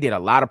 They did a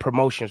lot of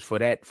promotions for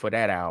that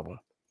album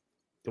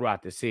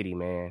throughout the city,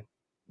 man.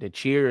 The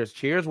Cheers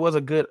was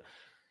a good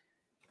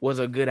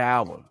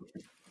album.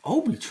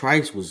 Obi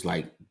Trice was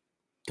like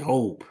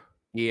dope.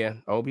 Yeah,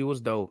 Obi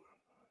was dope.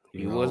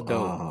 He was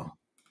dope.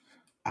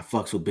 I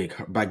fucks with Big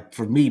Hurt. Like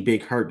for me,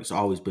 Big Hurt has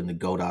always been the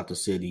goat out the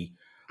city.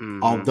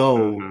 Mm-hmm,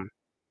 Although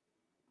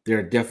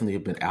there definitely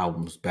have been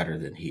albums better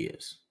than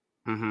his.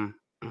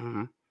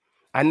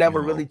 I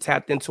never really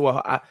tapped into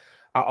I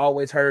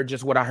always heard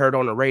just what I heard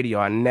on the radio.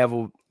 I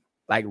never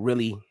like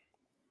really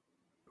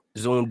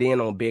zoomed in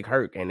on Big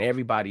Hurt and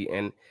everybody.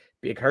 And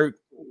Big Hurt,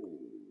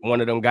 one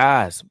of them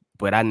guys,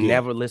 but I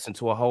never listened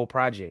to a whole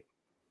project.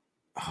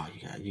 Oh,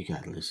 you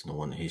got to listen to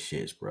one of his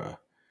shits, bro.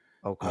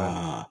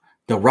 Okay.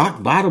 The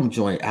Rock Bottom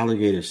joint,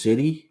 Alligator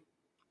City,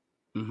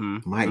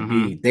 might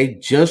be. They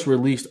just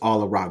released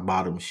all the Rock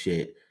Bottom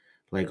shit,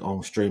 like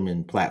on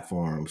streaming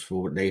platforms.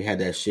 They had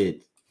that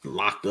shit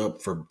locked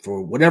up for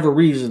whatever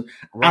reason.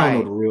 Right. I don't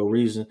know the real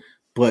reason,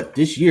 but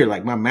this year,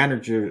 like my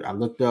manager, I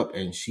looked up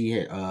and she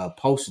had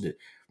posted it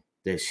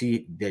that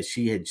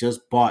she had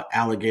just bought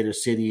Alligator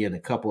City and a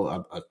couple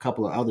of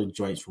other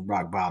joints from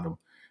Rock Bottom.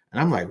 And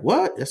I'm like,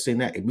 what? Let's say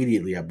that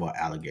immediately I bought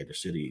Alligator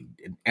City.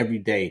 And every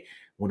day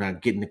when I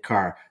get in the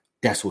car,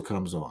 that's what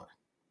comes on.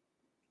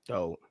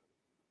 Oh.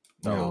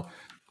 You know,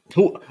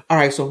 all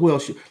right, so who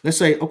else? Let's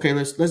say, okay,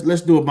 let's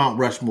do a Mount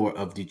Rushmore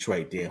of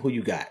Detroit then. Who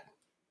you got?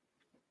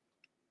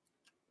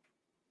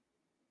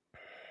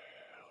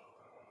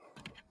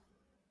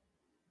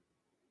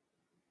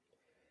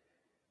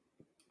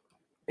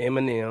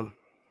 Eminem.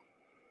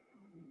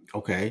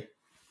 Okay.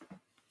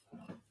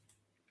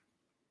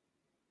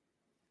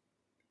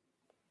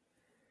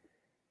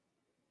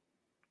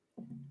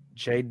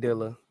 Jay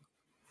Dilla.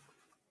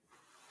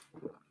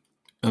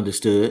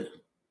 Understood.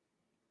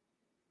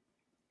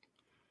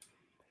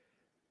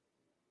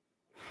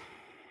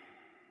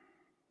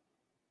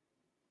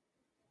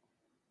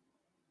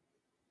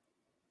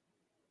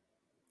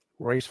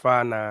 Race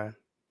 5'9".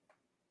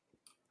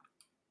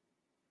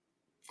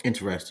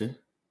 Interesting.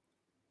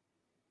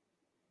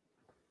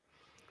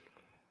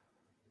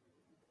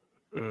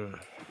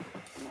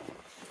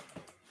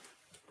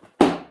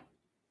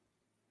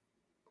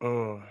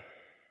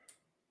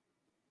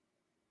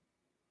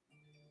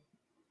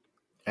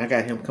 I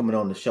got him coming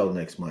on the show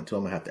next month, so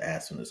I'm gonna have to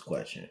ask him this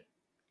question.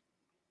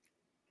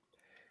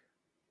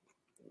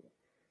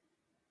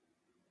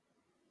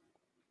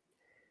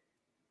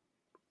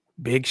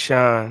 Big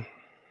Sean.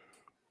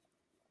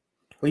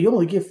 Well, you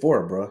only get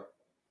 4, bro.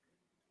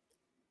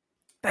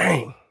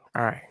 Dang.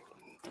 All right.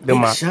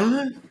 Big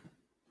Sean?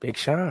 Big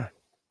Sean.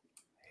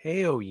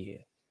 Hell yeah.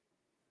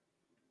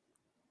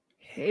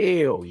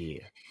 Hell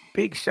yeah.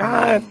 Big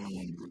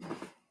Sean.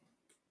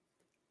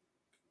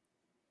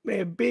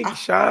 Man, Big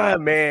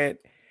Sean, man.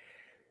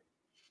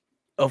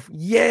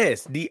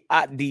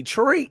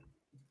 Detroit.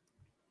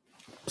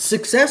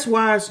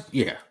 Success-wise,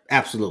 yeah,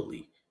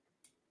 absolutely.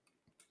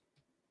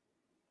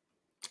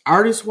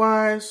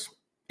 Artist-wise,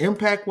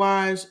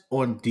 impact-wise,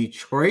 on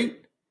Detroit,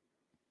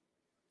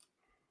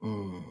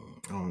 I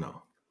don't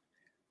know.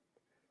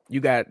 You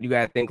got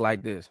to think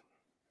like this.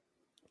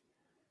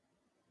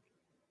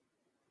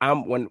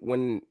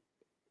 When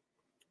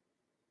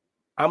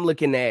I'm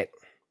looking at,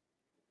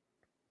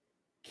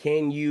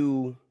 can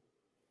you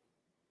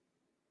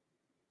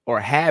or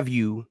have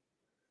you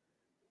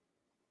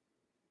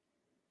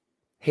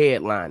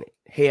headlined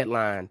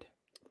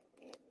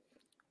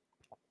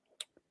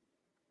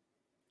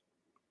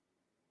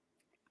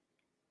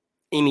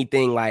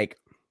anything like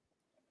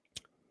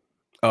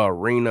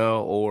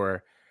arena,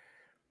 or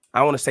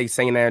I want to say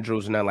St.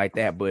 Andrews, nothing like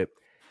that, but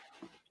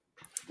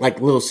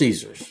like Little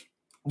Caesars.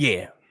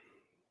 Yeah.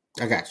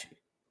 I got you.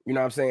 You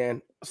know what I'm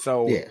saying?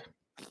 So yeah.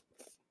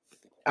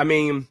 I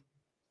mean,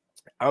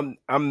 I'm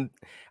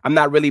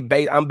not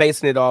really I'm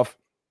basing it off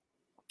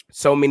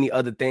so many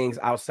other things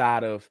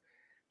outside of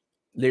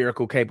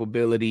lyrical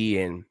capability,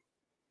 and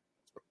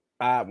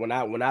when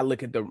I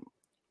look at the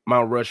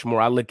Mount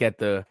Rushmore, I look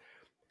at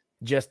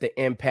just the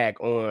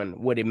impact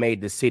on what it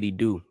made the city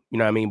do. You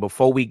know what I mean?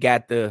 Before we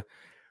got the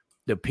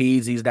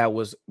Peasies that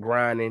was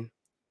grinding.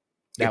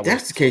 If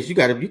that's the case, you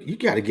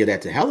gotta get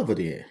that to Hell of a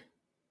then.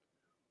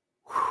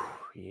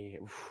 Yeah.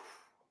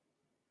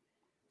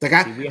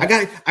 Like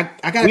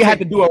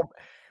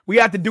we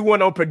have to do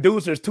one on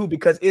producers too,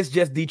 because it's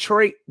just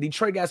Detroit.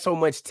 Detroit got so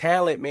much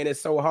talent, man.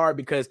 It's so hard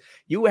because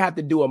you would have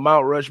to do a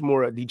Mount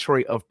Rushmore of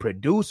Detroit of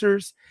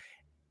producers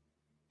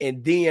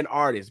and then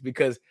artists,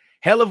 because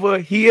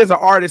he is an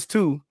artist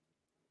too.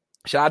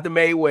 Shout out to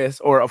Mae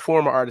West, or a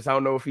former artist. I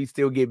don't know if he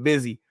still get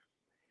busy,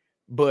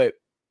 but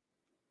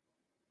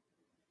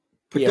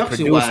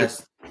production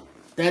wise,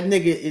 that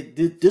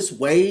nigga, this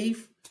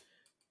wave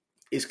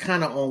is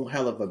kind of on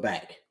Hell of a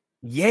back.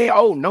 Yeah,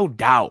 oh, no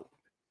doubt.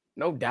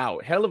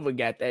 Hell of a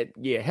got that.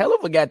 Yeah, Hell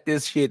of a got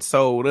this shit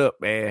sold up,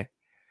 man.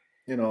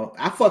 You know,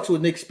 I fucks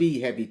with Nick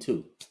Speed heavy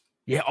too.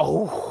 Yeah.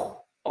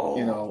 Oh.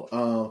 You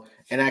know,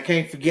 and I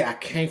can't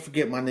forget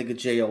my nigga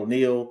Jay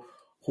O'Neal.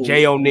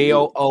 Jay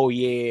O'Neal. Oh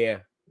yeah.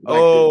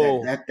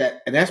 Like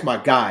that, and that's my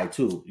guy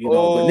too. You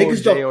know, but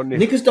Jay O'Neal.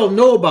 niggas don't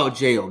know about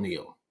Jay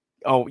O'Neal.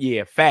 Oh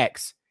yeah,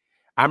 facts.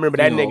 I remember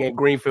that nigga in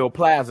Greenfield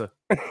Plaza.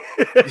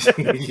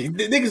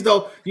 Niggas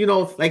don't, you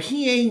know, like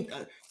he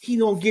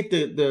don't get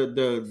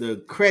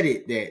the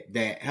credit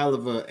that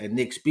Helliver and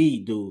Nick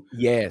Speed do.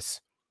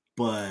 Yes,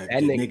 but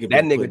that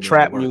nigga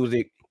trap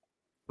music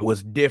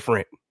was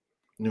different.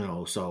 You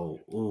know, so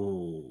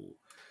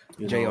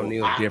Jay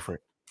O'Neal's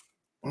different.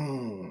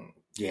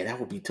 Yeah, that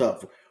would be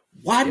tough.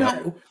 Why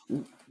not?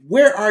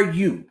 Where are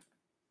you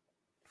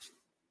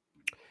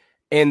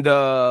in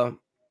the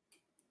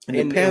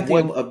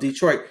pantheon of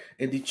Detroit?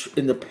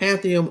 In the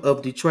pantheon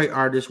of Detroit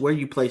artists, where are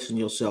you placing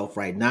yourself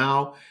right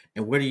now,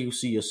 and where do you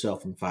see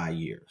yourself in 5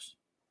 years?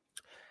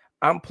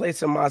 I'm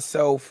placing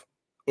myself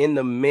in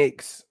the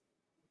mix,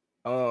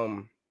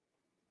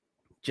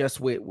 just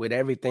with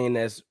everything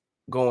that's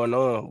going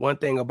on. One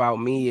thing about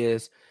me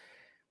is,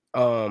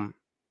 I'm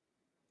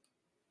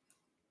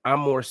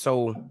more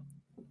so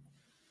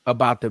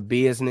about the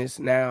business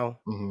now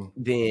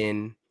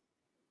than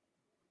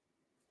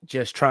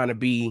just trying to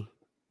be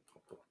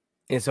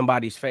in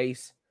somebody's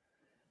face.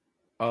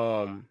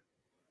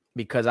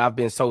 Because I've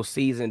been so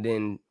seasoned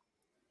in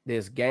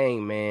this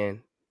game,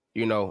 man.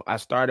 You know, I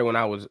started when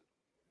I was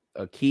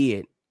a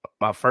kid.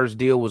 My first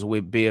deal was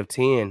with Biv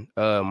 10,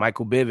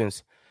 Michael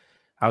Bivens.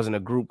 I was in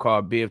a group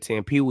called Biv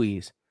 10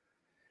 Pee-wees.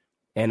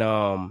 And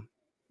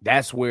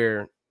that's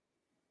where,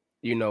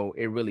 you know,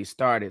 it really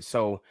started.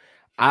 So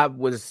I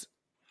was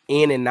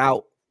in and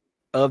out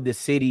of the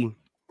city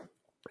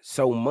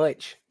so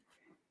much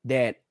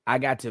that I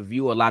got to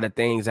view a lot of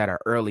things at an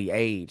early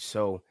age.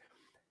 So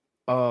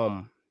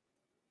in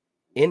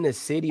the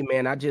city,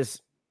 man, I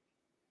just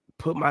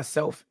put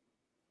myself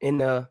in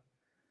the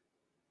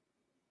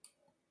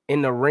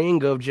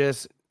ring of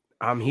just,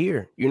 I'm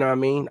here. You know what I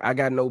mean? I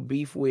got no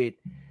beef with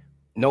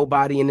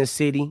nobody in the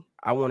city.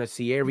 I want to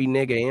see every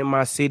nigga in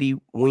my city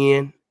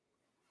win.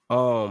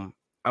 I'm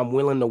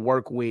willing to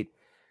work with,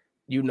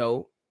 you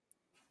know,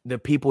 the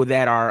people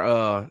that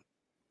are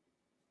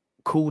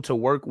cool to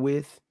work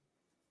with,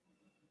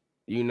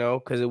 you know,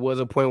 because it was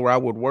a point where I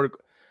would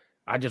work.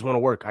 I just want to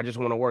work. I just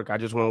want to work. I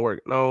just want to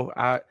work. No,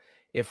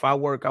 if I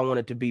work, I want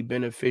it to be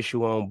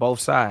beneficial on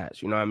both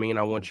sides. You know what I mean?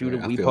 I want you to,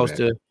 we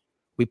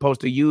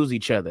supposed to use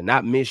each other,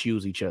 not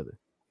misuse each other.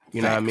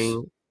 You know what I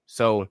mean?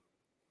 So,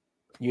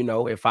 you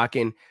know, if I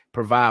can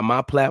provide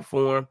my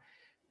platform,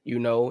 you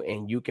know,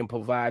 and you can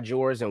provide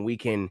yours and we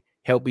can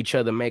help each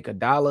other make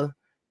 $1,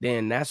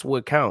 then that's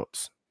what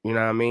counts. You know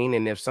what I mean?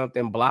 And if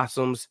something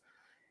blossoms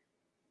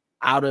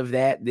out of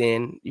that,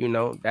 then, you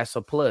know, that's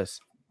a plus.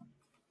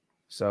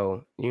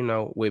 So, you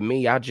know, with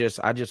me, I just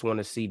want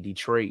to see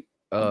Detroit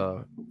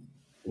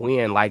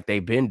win like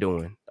they've been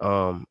doing.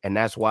 And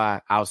that's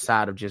why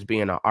outside of just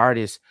being an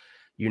artist,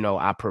 you know,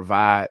 I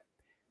provide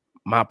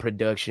my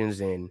productions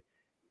and,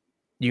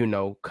 you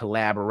know,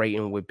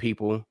 collaborating with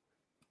people,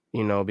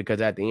 you know, because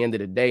at the end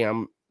of the day,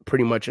 I'm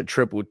pretty much a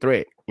triple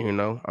threat. You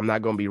know, I'm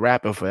not going to be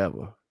rapping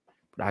forever,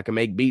 but I can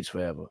make beats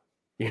forever.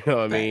 You know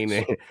what I mean?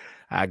 And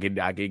I could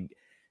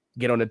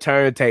get on the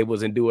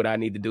turntables and do what I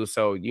need to do.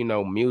 So, you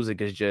know,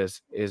 music is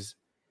just, it's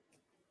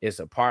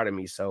a part of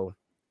me. So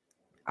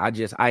I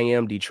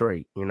am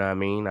Detroit. You know what I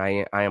mean?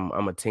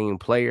 I'm a team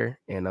player,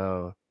 and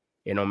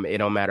it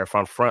don't matter if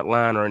I'm front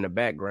line or in the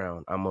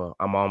background. I'm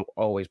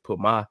always put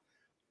my,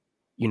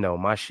 you know,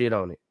 my shit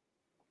on it.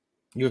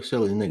 You're a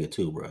silly nigga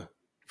too, bro.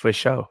 For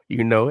sure.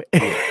 You know it.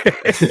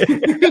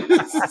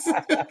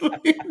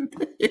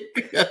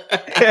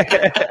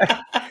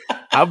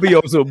 I'll be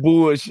on some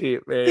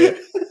bullshit, man.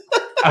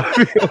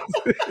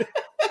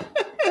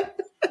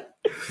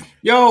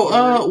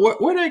 Yo,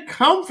 where they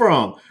come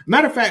from?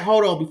 Matter of fact,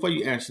 hold on before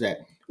you answer that.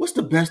 What's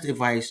the best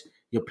advice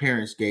your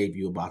parents gave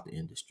you about the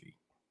industry?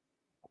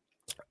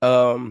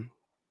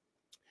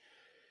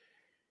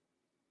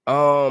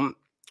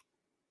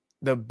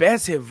 The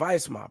best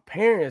advice my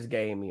parents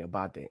gave me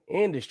about the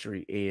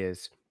industry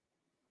is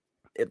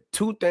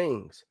 2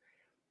 things.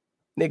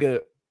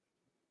 Nigga,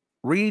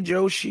 read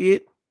your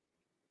shit,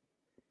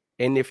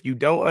 and if you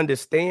don't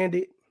understand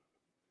it,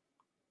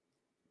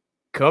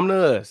 come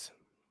to us.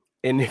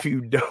 And if you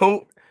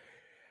don't,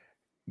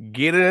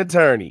 get an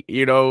attorney.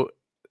 You know,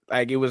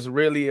 like, it was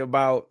really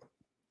about,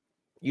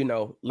 you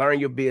know,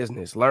 learn your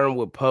business, learn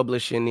what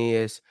publishing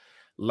is,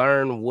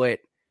 learn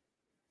what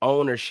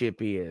ownership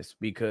is,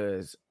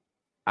 because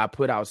I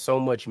put out so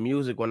much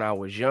music when I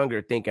was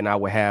younger thinking I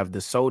would have the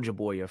Soulja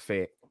Boy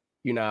effect.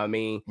 You know what I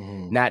mean?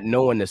 Not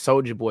knowing the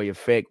Soulja Boy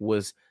effect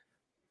was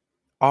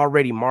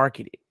already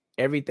marketed.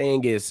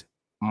 Everything is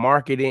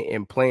marketed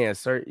and playing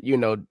certain, you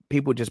know,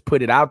 people just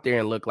put it out there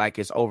and look like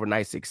it's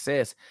overnight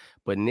success,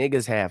 but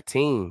niggas have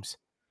teams,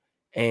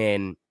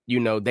 and, you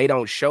know, they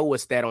don't show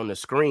us that on the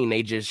screen.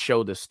 They just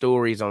show the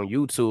stories on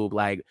YouTube.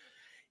 Like,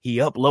 he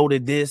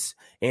uploaded this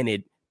and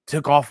it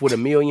took off with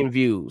 1 million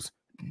views.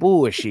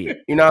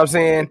 bullshit. You know what I'm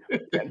saying?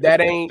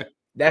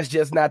 That's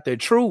just not the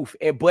truth.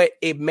 But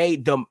it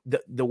made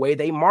the way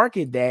they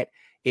market that,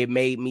 it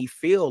made me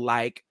feel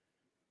like,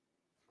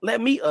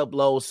 let me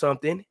upload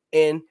something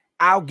and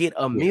I'll get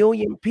a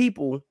million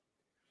people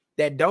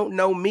that don't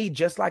know me,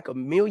 just like a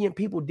million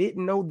people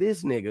didn't know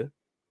this nigga.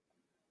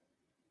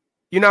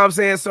 You know what I'm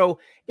saying? So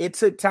it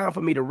took time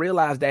for me to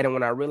realize that. And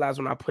when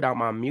I put out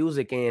my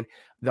music, and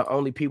the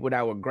only people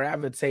that were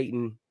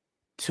gravitating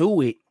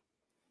to it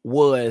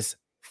was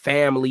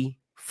family,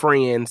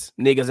 friends,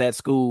 niggas at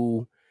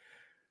school,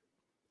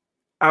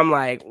 I'm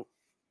like,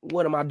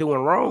 what am I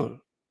doing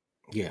wrong?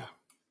 Yeah.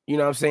 You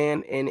know what I'm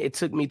saying? And it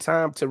took me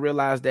time to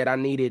realize that I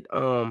needed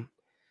a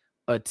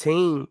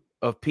team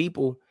of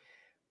people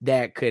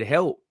that could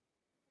help,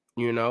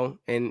 you know.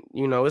 And,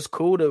 you know, it's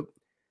cool to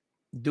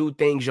do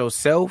things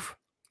yourself,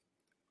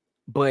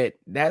 but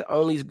that's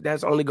only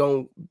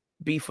going to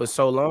be for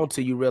so long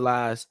till you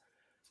realize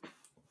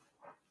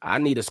I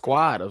need a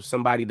squad of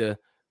somebody to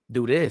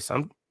do this.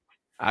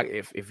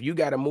 If you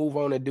got to move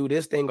on and do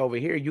this thing over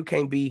here, you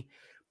can't be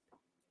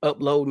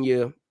uploading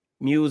your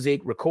music,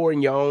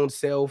 recording your own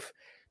self,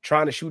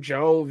 trying to shoot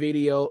your own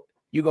video.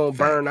 You're going to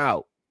burn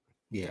out.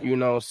 Yeah. You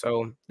know,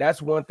 so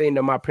that's one thing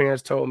that my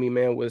parents told me,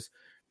 man, was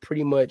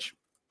pretty much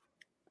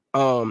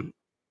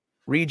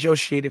read your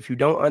shit. If you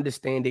don't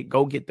understand it,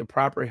 go get the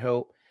proper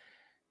help.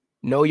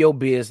 Know your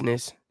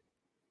business.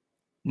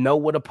 Know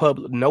what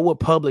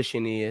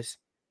publishing is.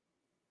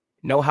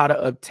 Know how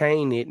to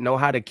obtain it. Know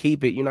how to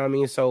keep it. You know what I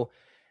mean? So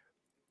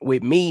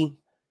with me,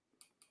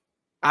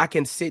 I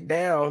can sit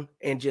down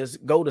and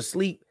just go to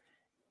sleep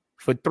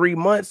for 3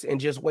 months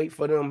and just wait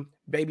for them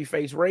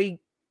Babyface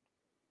Ray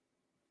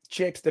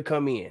checks to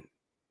come in,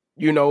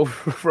 you know,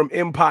 from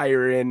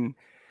Empire and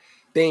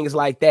things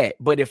like that.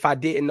 But if I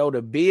didn't know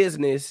the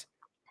business,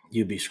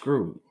 you'd be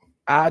screwed.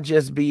 I'd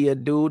just be a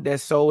dude that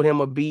sold him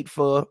a beat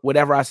for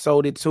whatever I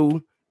sold it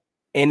to,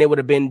 and it would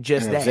have been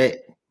just that.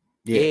 It.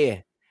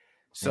 Yeah.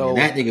 So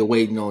that nigga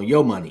waiting on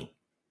your money.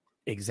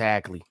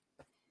 Exactly.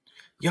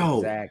 Yo.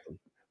 Exactly.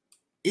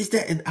 Is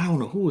that, and I don't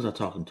know who was I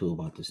talking to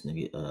about this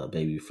nigga,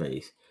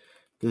 Babyface.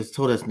 Because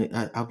told us,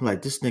 I'm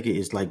like, this nigga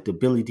is like the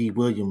Billy D.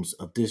 Williams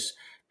of this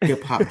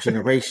hip hop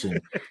generation.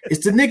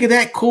 Is the nigga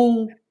that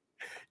cool?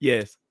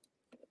 Yes.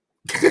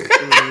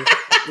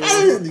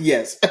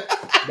 Yes.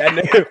 That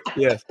nigga,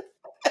 yes.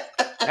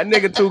 That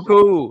nigga too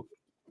cool.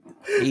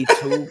 He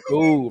too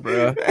cool,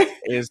 bro.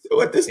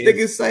 What this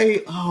nigga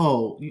say?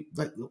 Oh,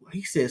 like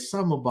he said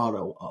something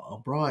about a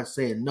broad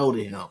saying no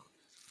to him,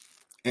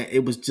 and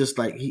it was just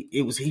like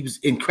he was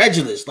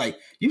incredulous. Like,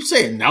 you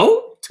saying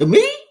no to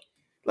me?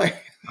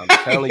 Like, I'm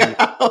telling you,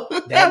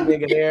 that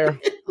nigga there.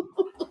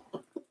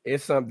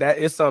 It's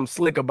something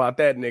slick about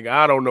that nigga.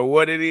 I don't know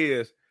what it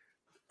is,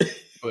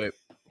 but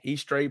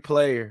he's straight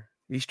player.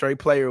 He's straight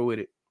player with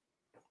it.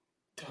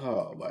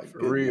 Oh my For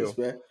goodness, real.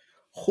 man.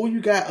 Who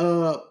you got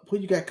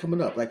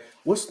coming up? Like,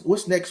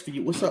 what's next for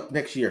you? What's up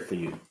next year for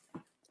you?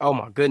 Oh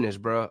my goodness,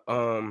 bro.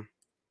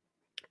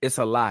 It's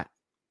a lot.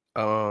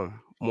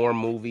 More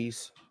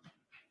movies.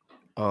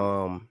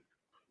 Oh,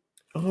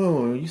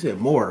 you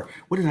said more.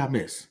 What did I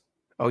miss?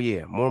 Oh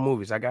yeah, more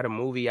movies. I got a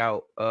movie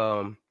out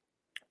called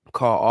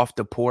Off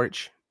the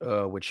Porch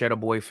with Cheddar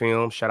Boy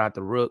Films. Shout out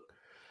to Rook.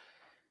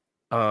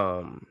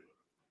 And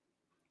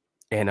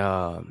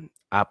I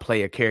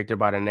play a character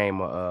by the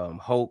name of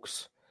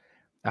Hoax.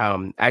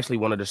 Actually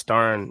one of the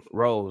starring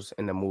roles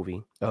in the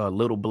movie.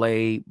 Little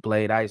Blade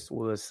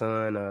Icewood's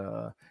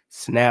son,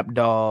 Snap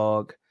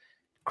Dog,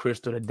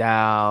 Crystal the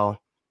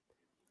Doll.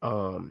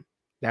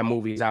 That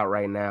movie is out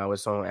right now.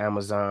 It's on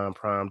Amazon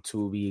Prime,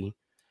 Tubi.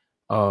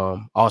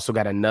 Also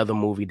got another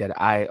movie that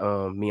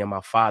me and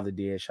my father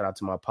did. Shout out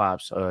to my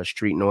pops,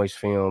 Street Noise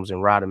Films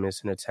and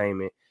Rodimus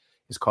Entertainment.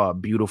 It's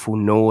called Beautiful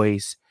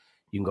Noise.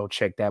 You can go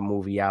check that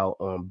movie out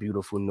on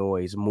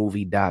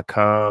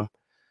beautifulnoisemovie.com.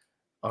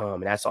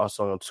 And that's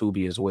also on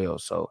Tubi as well.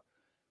 So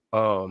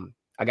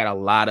I got a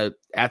lot of,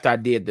 after I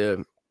did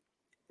the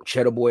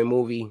Cheddar Boy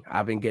movie,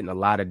 I've been getting a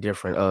lot of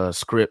different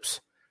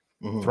scripts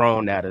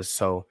thrown at us.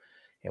 So,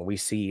 and we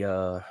see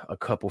a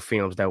couple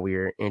films that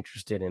we're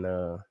interested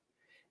in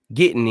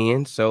getting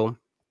in. So,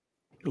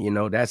 you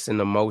know, that's in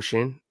the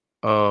motion.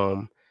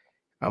 I'm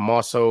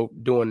also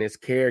doing this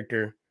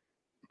character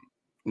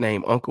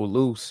named Uncle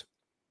Looze.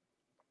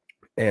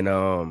 And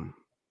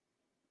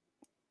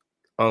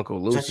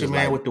Uncle Looze is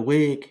man with the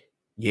wig.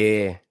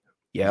 Yeah.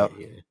 Yep.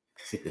 Yeah.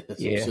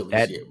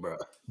 That shit, bro.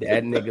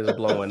 That nigga's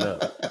blowing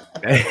up.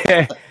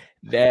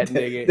 That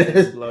nigga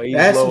is blowing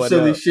up. That's some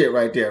silly shit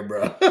right there,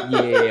 bro.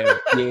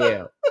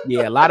 Yeah.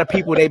 A lot of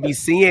people, they be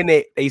seeing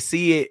it. They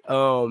see it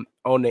on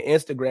the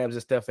Instagrams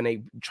and stuff, and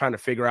they trying to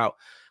figure out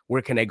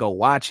where can they go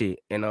watch it.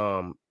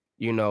 And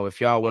you know,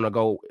 if y'all want to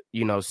go,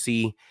 you know,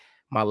 see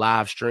my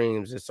live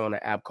streams, it's on an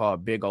app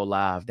called Big O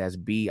Live. That's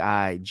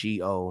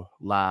BIGO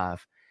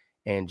Live.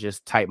 And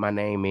just type my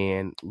name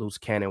in, Loose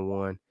Cannon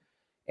 1,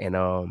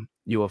 and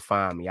you will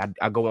find me.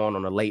 I go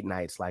on the late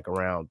nights, like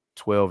around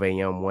 12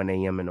 a.m., 1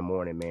 a.m. in the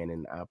morning, man.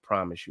 And I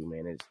promise you,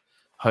 man, it's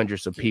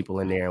hundreds of people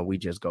in there, and we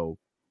just go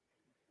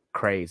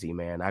crazy,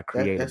 man. I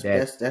created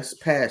that. That's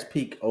past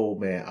peak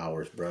old man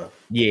hours, bro.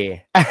 Yeah.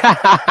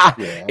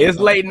 Yeah, It's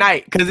late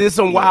night because it's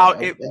some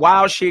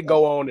wild shit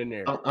go on in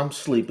there. I'm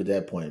asleep at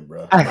that point,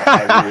 bro. My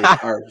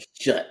eyelids are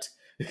shut.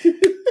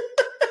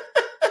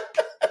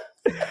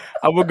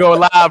 I'm gonna go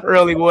live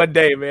early one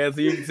day, man,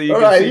 so you can see. You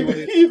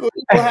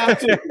gonna have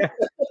to.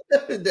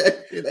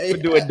 We'll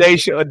do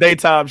a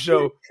daytime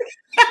show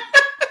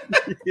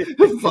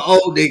for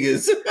old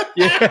niggas.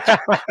 Yeah.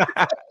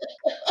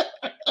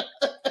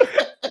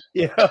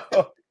 Yeah.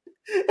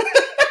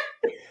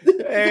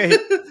 Hey.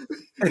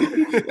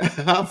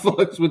 I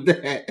fucks with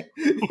that.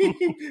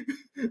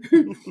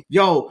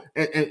 Yo,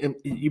 and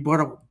you brought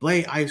up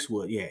Blade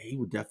Icewood. Yeah, he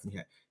would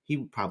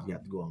probably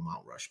have to go on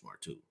Mount Rushmore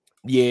too.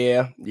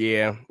 Yeah,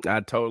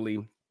 I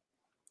totally.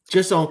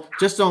 Just on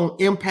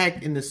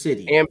impact in the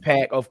city.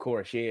 Impact, of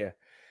course, yeah.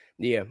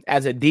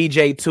 As a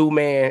DJ too,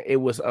 man, it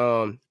was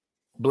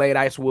Blade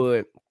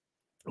Icewood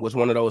was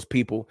one of those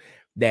people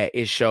that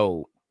it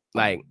showed.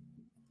 Like,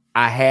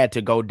 I had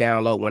to go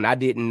download when I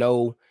didn't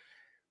know.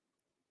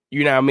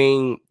 You know what I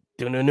mean?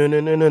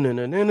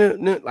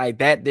 Like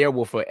that. There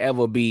will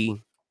forever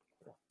be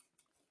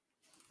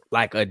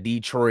like a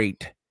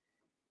Detroit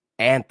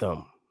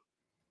anthem.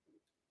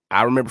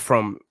 I remember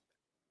from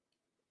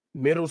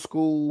middle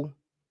school,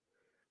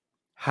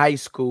 high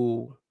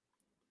school,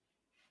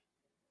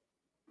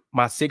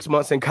 my 6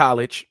 months in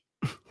college.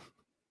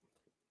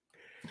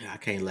 Yeah, I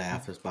can't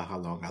laugh. That's about how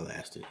long I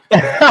lasted.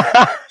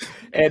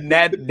 And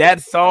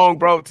that song,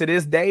 bro, to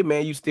this day,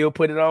 man, you still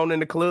put it on in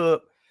the club.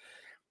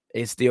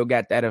 It still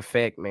got that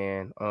effect,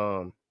 man.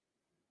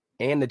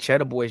 And the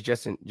Cheddar Boys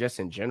just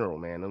in general,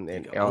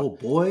 man. Oh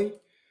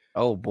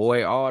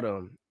boy, all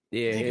them.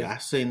 Yeah, nigga, I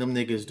seen them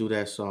niggas do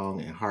that song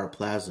in Hart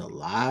Plaza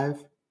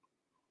live.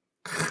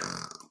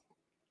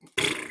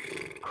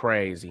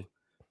 Crazy.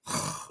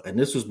 And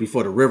this was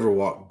before the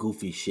Riverwalk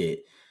goofy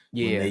shit.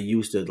 Yeah, when they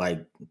used to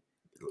like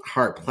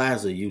Hart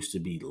Plaza used to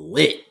be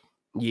lit.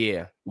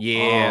 Yeah.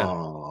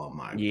 Oh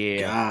my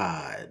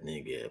god,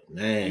 nigga,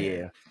 man.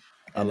 Yeah.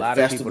 And a lot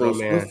of people,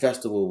 man. What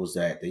festival was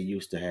that? They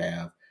used to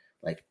have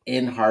like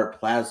in Hart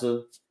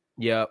Plaza.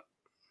 Yep.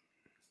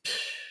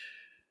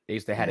 They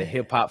used to have the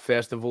hip hop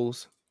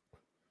festivals.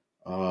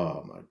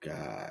 Oh my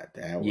god,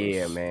 that was.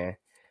 Yeah, man.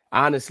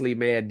 Honestly,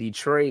 man,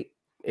 Detroit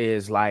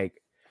is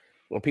like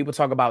when people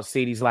talk about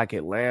cities like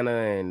Atlanta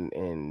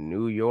and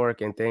New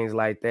York and things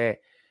like that.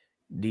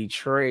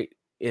 Detroit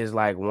is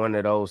like one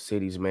of those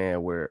cities,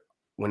 man, where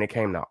when it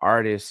came to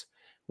artists,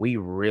 we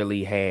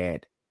really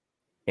had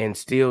and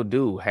still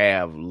do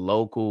have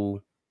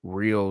local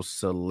real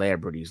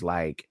celebrities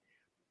like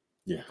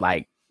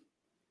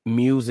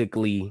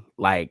musically,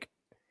 like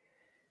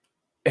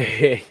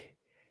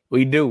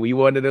we do. We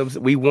one of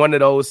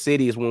those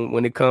cities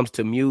when it comes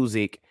to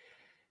music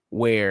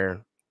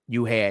where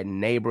you had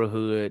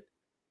neighborhood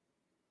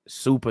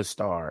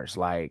superstars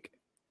like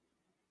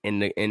in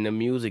the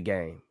music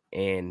game.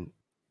 And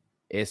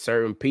it's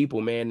certain people,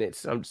 man, that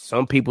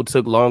some people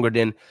took longer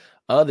than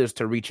others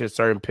to reach a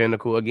certain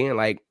pinnacle. Again,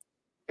 like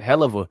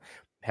Helliver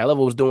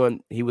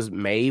he was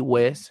Mae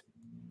West,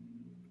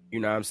 you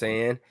know what I'm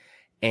saying?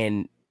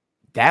 And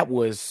that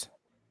was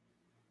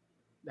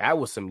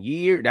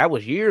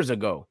years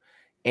ago.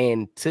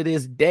 And to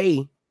this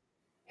day,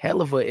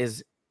 Helliver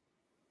is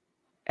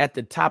at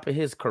the top of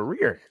his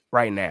career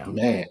right now.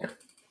 Man.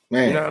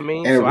 You know what I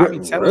mean? And so I be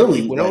telling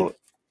people, like,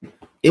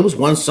 it was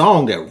one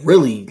song that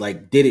really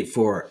like did it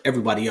for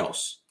everybody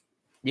else.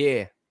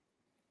 Yeah.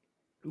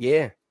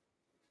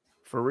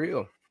 For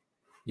real.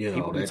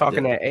 People be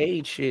talking that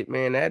age shit,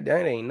 man. That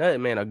ain't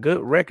nothing, man. A good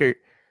record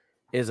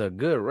is a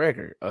good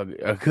record. A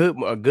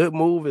good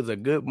move is a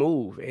good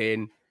move.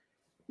 And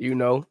you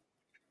know,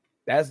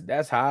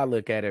 that's how I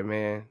look at it,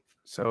 man.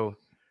 So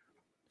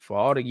for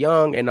all the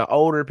young and the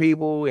older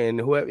people and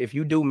whoever, if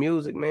you do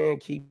music, man,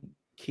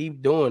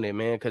 keep doing it,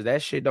 man, because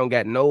that shit don't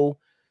got no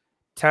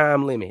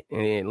time limit.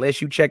 And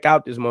unless you check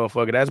out this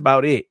motherfucker, that's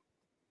about it.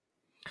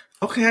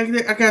 Okay,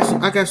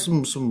 I got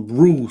some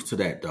rules to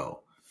that though.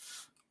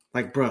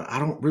 Like, bro, I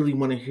don't really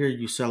want to hear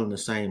you selling the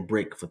same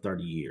brick for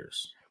 30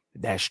 years.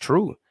 That's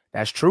true.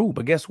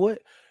 But guess what?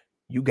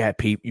 You got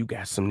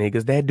some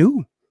niggas that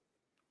do.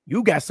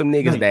 You got some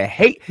niggas that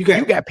hate. You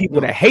got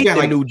people that hate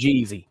the new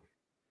Jeezy.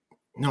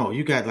 No,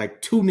 you got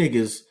like two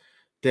niggas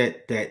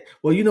that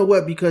well, you know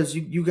what? Because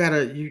you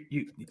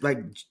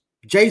like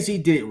Jay-Z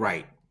did it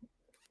right.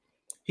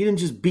 He didn't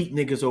just beat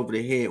niggas over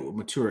the head with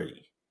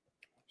maturity.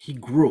 He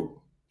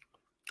grew.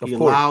 He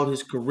allowed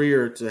his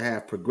career to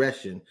have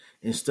progression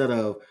instead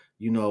of,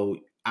 you know,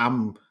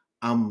 I'm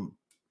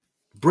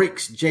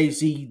Bricks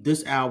Jay-Z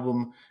this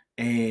album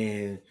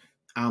and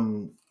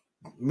I'm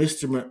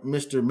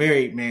Mr.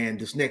 Married Man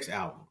this next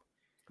album.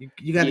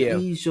 You got to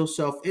ease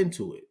yourself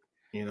into it,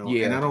 you know.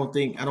 And I don't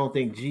think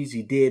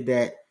Jeezy did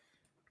that.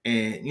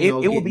 And you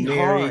know, it would be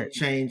married, hard.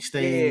 change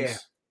things. Yeah.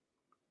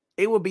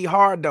 It would be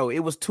hard though. It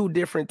was two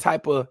different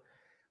type of.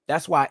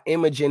 That's why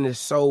imaging is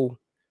so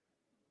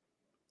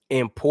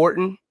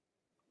important.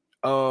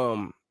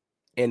 And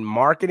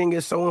marketing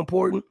is so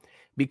important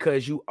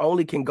because you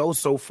only can go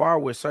so far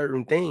with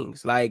certain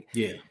things. Like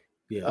Yeah.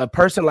 a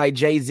person like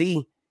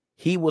Jay-Z,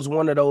 he's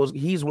one of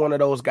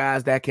those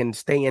guys that can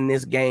stay in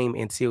this game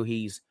until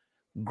he's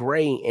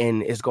great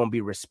and is going to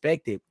be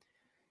respected.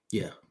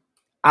 Yeah.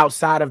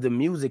 Outside of the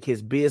music,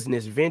 his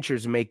business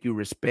ventures make you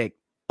respect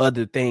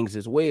other things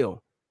as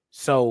well.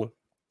 So,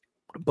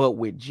 but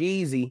with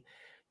Jeezy,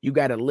 you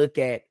got to look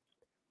at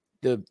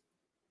the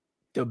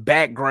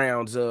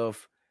backgrounds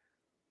of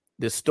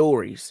the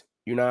stories.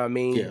 You know what I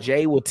mean? Yeah.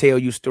 Jay will tell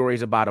you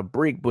stories about a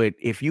brick, but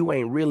if you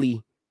ain't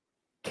really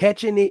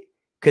catching it,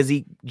 because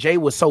Jay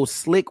was so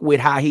slick with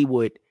how he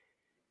would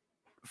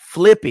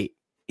flip it.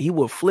 He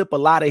would flip a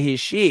lot of his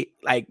shit.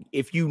 Like,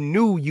 if you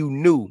knew, you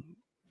knew.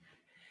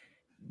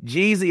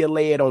 Jeezy will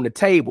lay it on the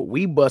table.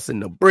 We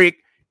busting the brick.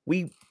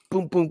 We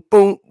boom, boom,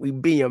 boom. We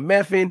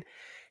BMFing.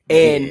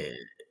 And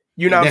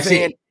you know what I'm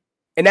saying?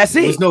 And that's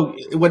it.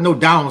 It wasn't no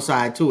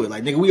downside to it.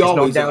 Like, nigga, There's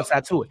no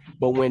downside to it.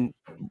 But when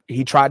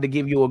he tried to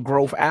give you a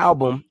growth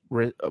album,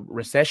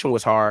 Recession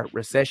was hard.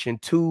 Recession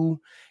 2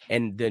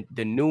 and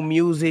the new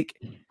music.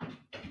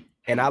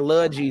 And I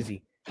love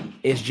Jeezy.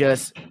 It's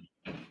just,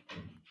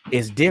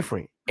 it's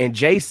different. And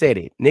Jay said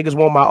it. Niggas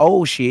want my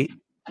old shit.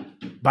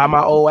 Buy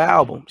my old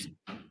albums.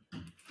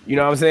 You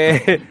know what I'm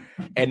saying?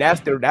 And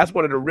that's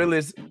one of the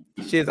realest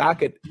shits I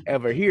could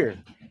ever hear.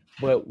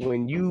 But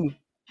when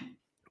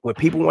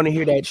people want to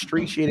hear that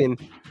street shit and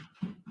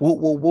whoop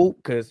whoop whoop,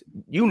 because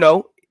you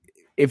know,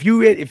 if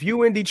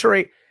you in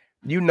Detroit,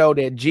 you know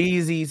that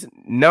Jeezy's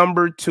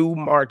number 2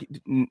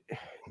 market,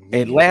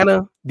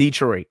 Atlanta,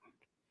 Detroit.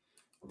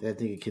 That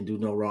nigga can do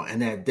no wrong.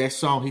 And that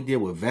song he did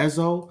with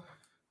Vezzo,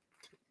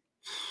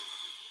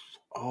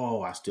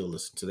 oh, I still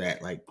listen to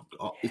that. Like,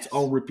 it's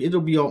on repeat.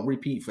 It'll be on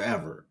repeat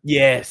forever.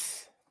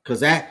 Yes,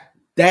 because that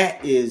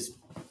is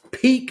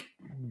peak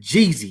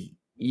Jeezy.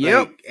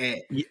 Yep,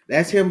 like,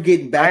 that's him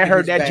getting back. I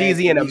heard that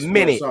Jeezy in a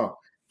minute.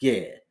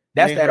 Yeah,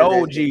 that's that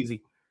old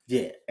Jeezy.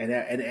 Yeah, and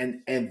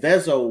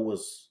Vezzo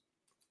was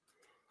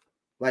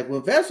like,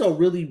 when Vezzo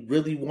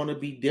really want to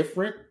be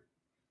different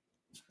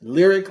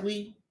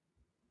lyrically.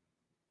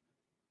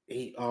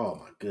 Oh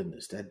my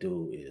goodness, that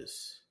dude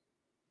is,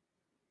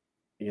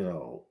 you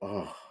know,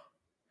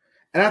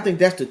 and I think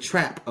that's the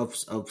trap of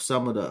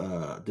some of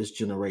the this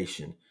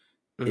generation,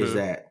 is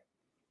that,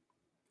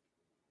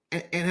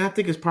 and I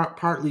think it's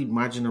partly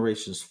my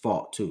generation's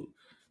fault too,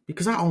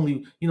 because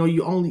you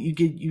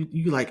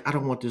like, I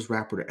don't want this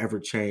rapper to ever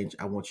change.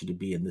 I want you to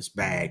be in this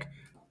bag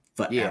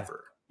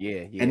forever.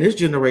 Yeah. And this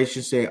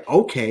generation said,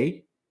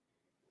 okay,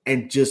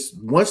 and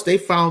just once they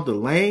found the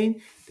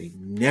lane, they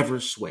never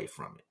sway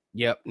from it.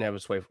 Yep, never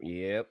sway from.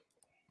 Yep.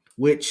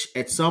 Which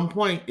at some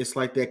point, it's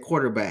like that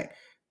quarterback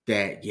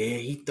that,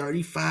 he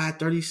 35,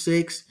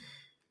 36.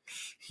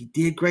 He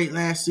did great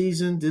last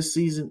season. This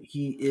season,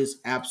 he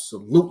is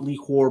absolutely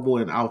horrible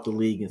and out the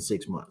league in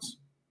 6 months.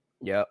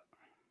 Yep.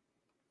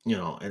 You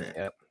know,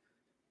 and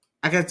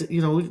I got to,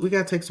 we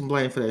got to take some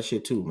blame for that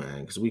shit too, man.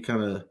 Because we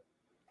kind of,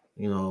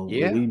 we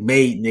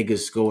made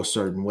niggas go a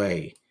certain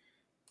way.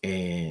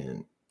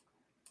 And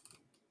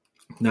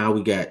now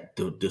we got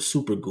the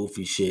super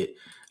goofy shit.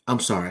 I'm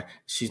sorry,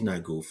 she's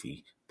not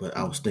goofy, but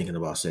I was thinking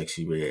about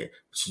Sexy Red.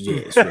 It's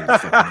really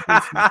fucking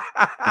goofy.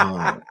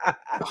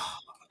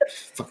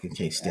 Fucking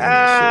can't stand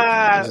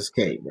that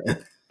shit, man.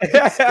 I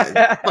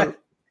just can't, man.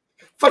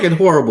 Fucking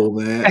horrible,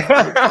 man.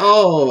 Like,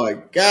 oh my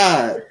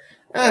god.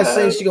 I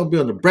say she's gonna be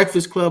on the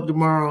Breakfast Club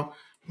tomorrow.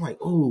 I'm like,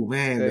 oh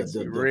man,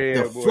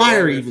 the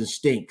flyer even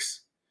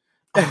stinks.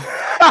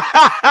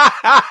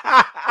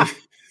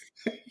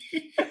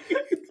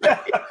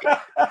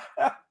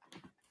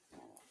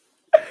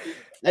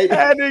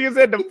 That nigga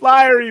said the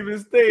flyer even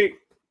stink.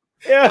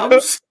 Yeah.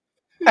 It's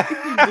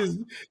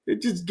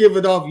just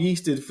giving off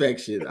yeast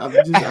infection.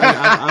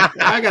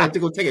 I gotta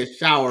go take a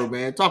shower,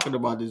 man. Talking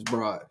about this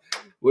broad.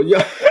 Well,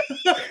 niggas,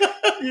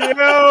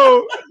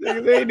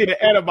 they need an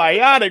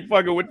antibiotic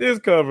fucking with this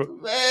cover.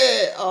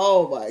 Man,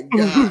 oh my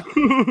god.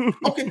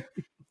 Okay,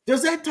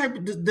 does that type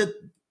of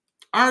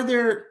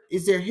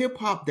is there hip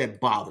hop that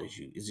bothers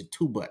you? Is it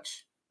too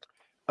much?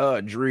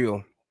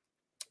 Drill.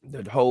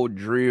 The whole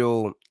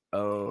drill.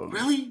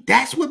 Really?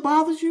 That's what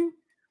bothers you?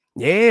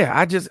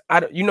 Yeah,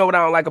 you know what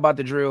I don't like about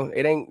the drill?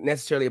 It ain't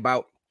necessarily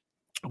about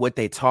what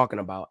they talking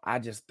about. I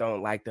just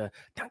don't like the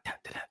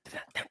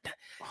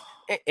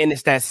and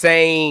it's that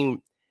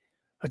same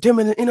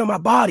my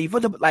body for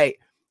the like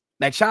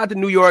shout out to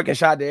New York and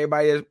shout out to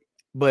everybody else,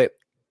 but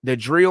the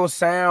drill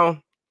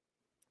sound,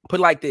 put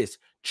it like this: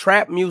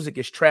 trap music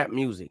is trap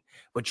music,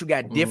 but you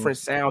got different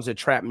sounds of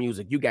trap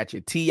music. You got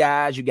your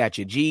T.I.s, you got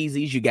your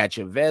Jeezys, you got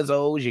your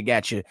Vezzos,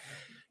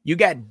 you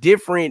got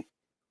different.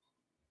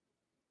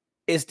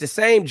 It's the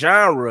same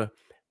genre,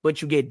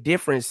 but you get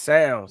different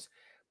sounds.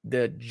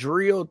 The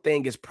drill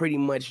thing is pretty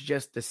much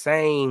just the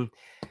same.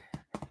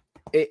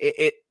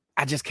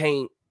 I just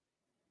can't.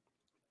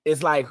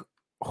 It's like,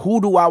 who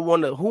am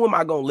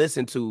I going to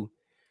listen to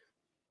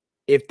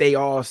if they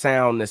all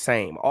sound the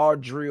same? All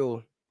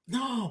drill.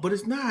 No, but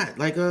it's not.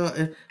 Like,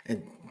 and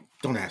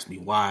don't ask me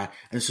why.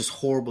 And it's just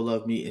horrible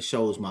of me. It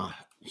shows my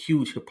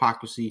huge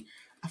hypocrisy.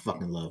 I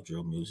fucking love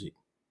drill music.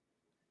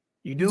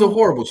 You It's a do?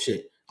 horrible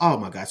shit. Oh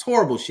my god, it's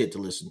horrible shit to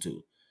listen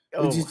to.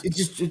 Oh, It's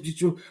just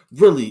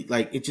really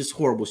like it's just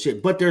horrible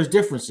shit. But there's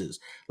differences.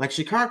 Like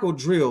Chicago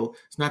drill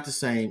is not the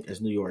same as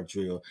New York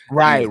drill, and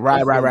right, it's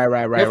right, right, right, right,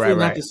 right, right, definitely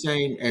not right, the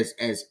same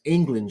as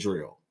England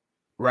drill.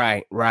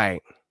 right,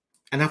 right.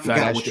 And I No,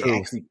 forgot that's what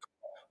true.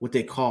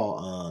 they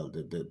call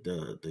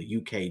the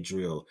UK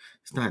drill.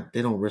 It's not,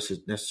 they don't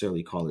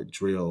necessarily call it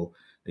drill.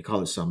 They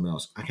call it something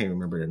else. I can't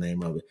remember the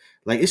name of it.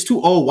 Like it's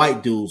two old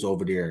white dudes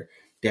over there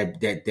that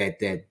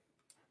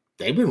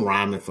they've been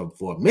rhyming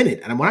for a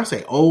minute. And when I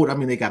say old, I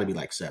mean they got to be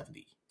like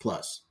 70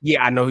 plus.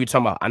 Yeah, I know who you're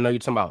talking about. I know who you're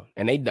talking about,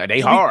 and they They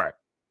be, hard.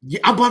 yeah,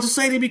 I'm about to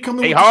say they be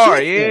coming They with the hard.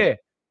 shit. Though. Yeah,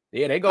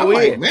 yeah. They go I'm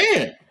like, in.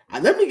 man,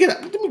 let me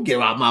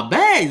get out my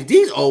bags.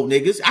 These old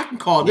niggas, I can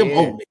call them Yeah.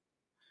 old niggas.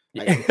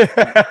 Like,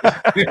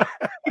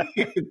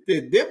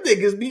 them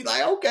niggas be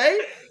like, okay,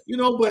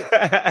 but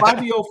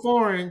Fabio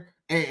Foreign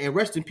and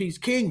rest in peace,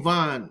 King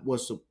Von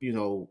was,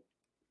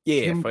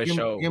 yeah, for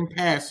sure. him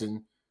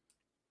passing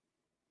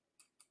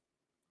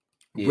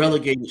Yeah.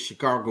 relegated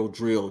Chicago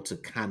drill to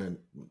kind of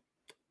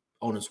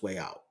on its way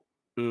out.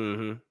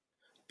 Mm-hmm.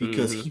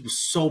 Because he was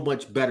so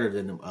much better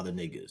than them other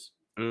niggas.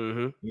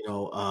 Mm-hmm.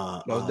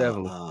 Most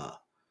definitely.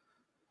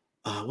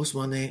 What's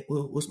my name?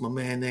 What's my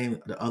man name?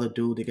 The other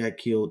dude that got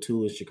killed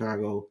too in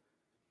Chicago.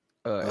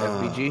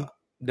 FBG.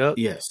 Duck.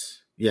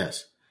 Yes.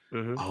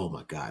 Mm-hmm. Oh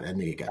my god, that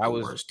nigga got the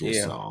worst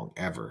diss song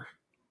ever.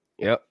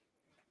 Yep.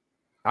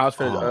 I was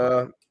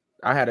finna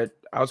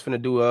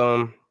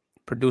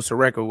produce a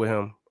record with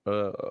him.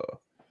 I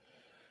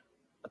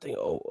think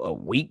a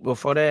week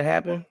before that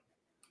happened.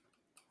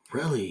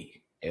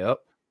 Really? Yep.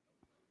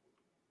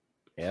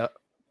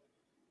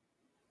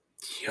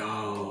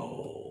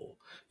 Yo,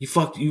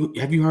 have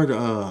you heard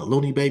of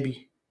Looney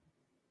Baby?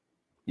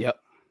 Yep.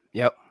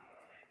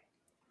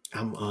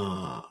 I'm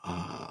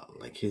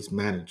like his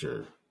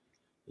manager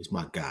is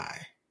my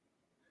guy.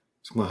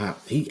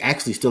 He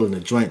actually still in the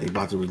joint. They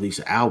about to release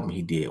an album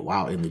he did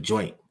while in the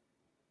joint.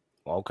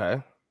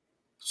 Okay.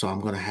 So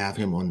I'm gonna have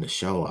him on the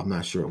show. I'm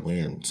not sure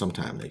when,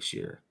 sometime next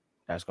year.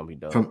 That's gonna be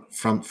dope.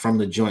 From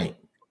the joint.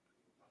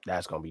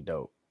 That's gonna be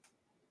dope.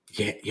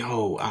 Yeah,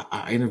 yo,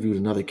 I interviewed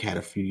another cat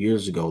a few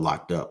years ago,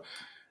 locked up.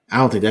 I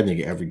don't think that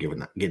nigga ever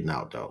getting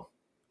out though.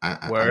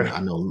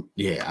 I know.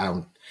 Yeah, I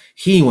don't.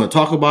 He didn't want to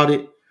talk about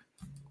it.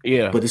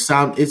 Yeah, but it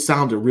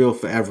sounded real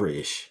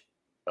forever-ish.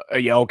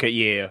 Yeah. Okay.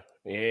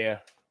 Yeah.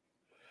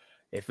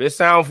 If it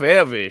sound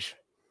forever-ish,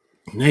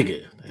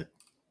 nigga,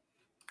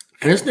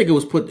 and this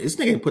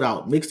nigga put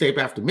out mixtape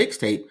after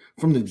mixtape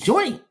from the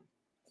joint.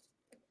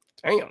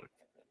 Damn.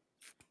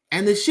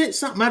 And the shit.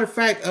 Matter of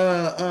fact,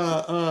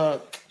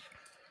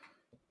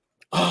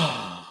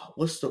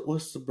 what's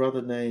the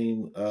brother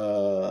name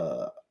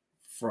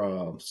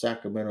from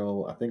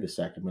Sacramento? I think it's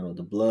Sacramento.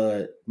 The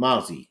Blood,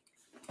 Mozzie.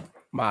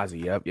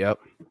 Yep.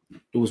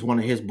 It was one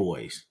of his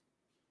boys.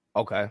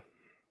 Okay.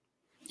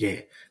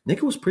 Yeah,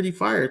 nigga was pretty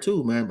fire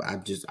too, man. But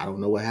I don't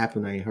know what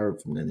happened. I ain't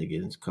heard from that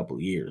nigga in a couple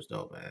of years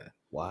though, man.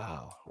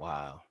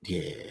 Wow.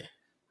 Yeah,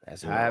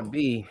 that's how it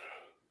be.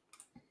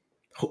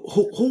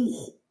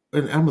 Who?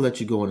 And I'm gonna let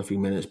you go in a few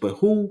minutes, but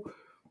who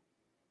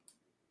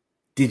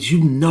did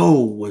you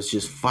know was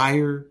just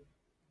fire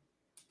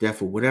that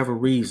for whatever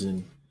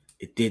reason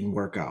it didn't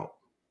work out?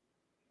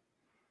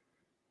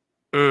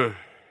 In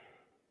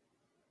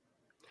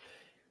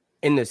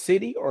the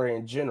city or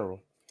in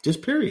general?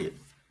 Just period.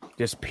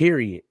 It's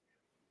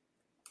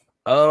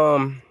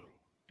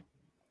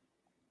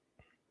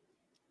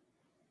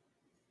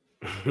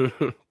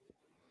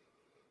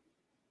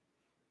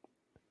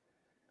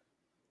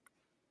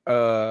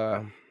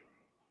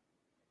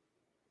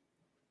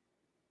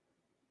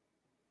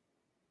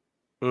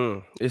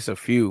a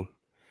few.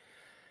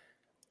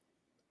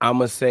 I'm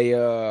gonna say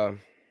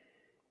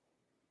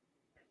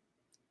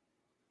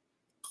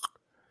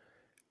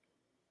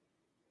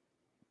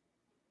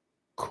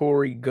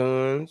Corey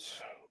Guns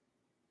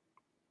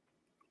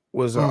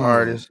was an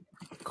artist.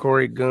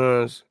 Corey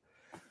Guns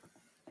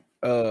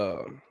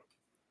was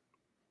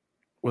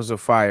a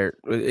fire.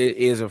 It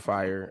is a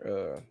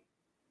fire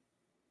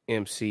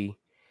MC.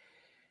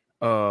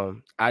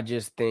 I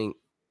just think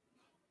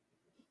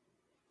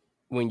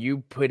when you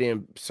put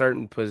in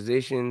certain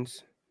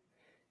positions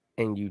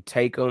and you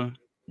take them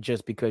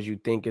just because you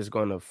think it's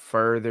going to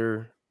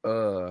further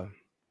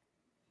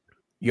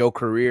your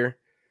career,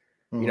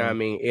 you know what I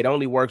mean? It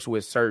only works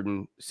with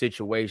certain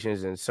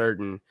situations and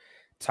certain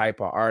type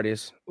of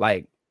artists.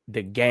 Like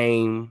The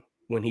Game,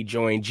 when he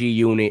joined G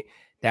Unit,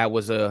 that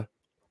was a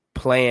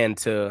plan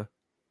to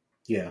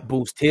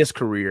boost his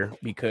career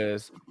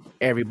because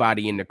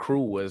everybody in the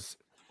crew was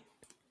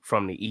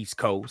from the East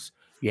Coast.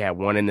 You had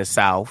one in the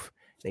South.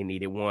 They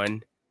needed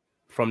one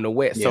from the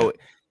West. Yeah. So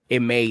it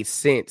made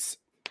sense.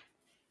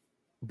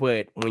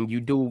 But when you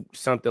do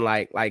something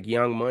like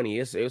Young Money,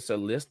 it's a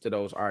list of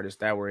those artists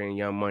that were in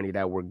Young Money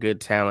that were good,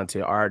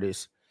 talented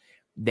artists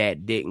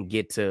that didn't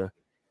get to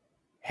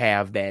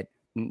have that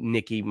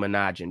Nicki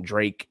Minaj and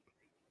Drake,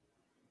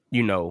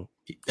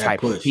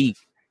 type of peak.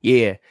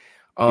 Yeah.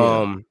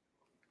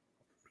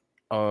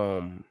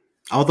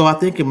 Although I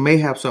think it may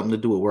have something to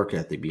do with work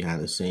ethic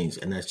behind the scenes,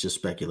 and that's just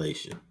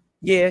speculation.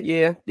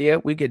 Yeah.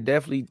 We could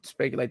definitely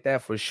speculate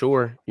that for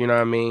sure. You know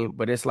what I mean?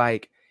 But it's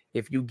like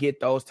if you get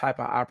those type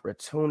of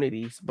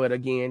opportunities, but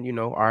again,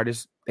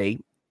 artists, they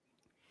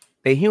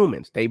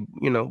humans. They,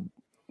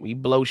 we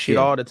blow shit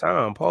Yeah. all the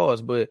time.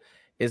 Pause. But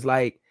it's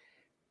like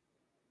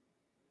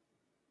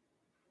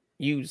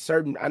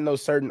I know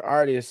certain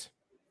artists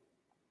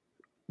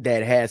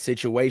that had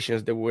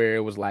situations where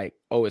it was like,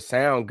 oh, it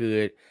sound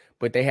good,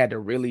 but they had to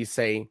really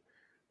say,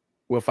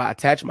 well, if I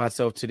attach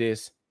myself to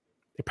this,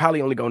 they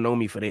probably only gonna know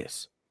me for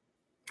this.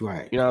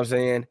 Right. You know what I'm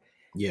saying?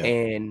 Yeah.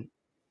 And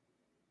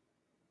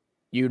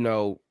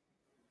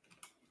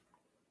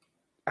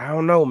I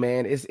don't know,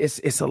 man.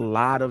 It's a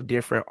lot of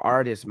different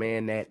artists,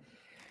 man, that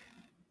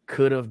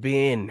could have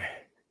been.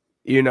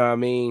 You know what I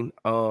mean?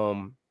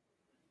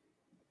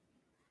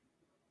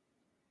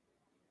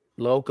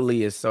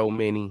 Locally is so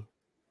many.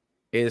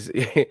 Is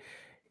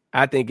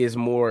I think it's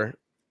more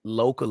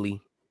locally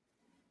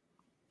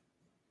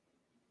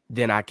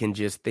than I can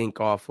just think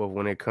off of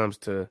when it comes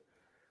to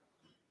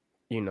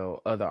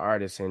other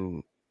artists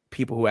and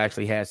people who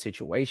actually had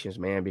situations,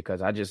 man,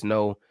 because I just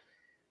know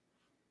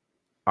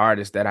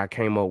artists that I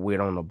came up with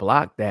on the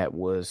block that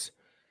was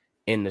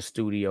in the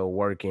studio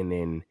working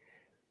and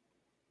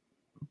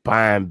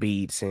buying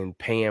beats and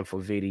paying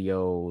for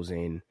videos.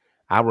 And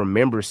I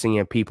remember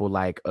seeing people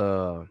like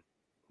what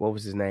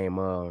was his name?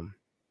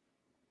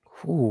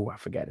 I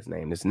forgot his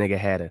name. This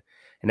nigga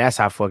and that's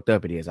how fucked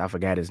up it is. I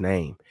forgot his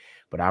name.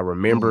 But I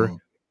remember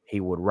he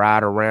would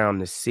ride around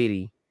the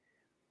city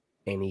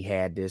and he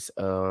had this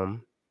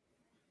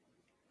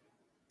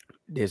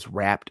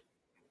wrapped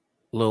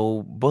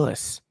little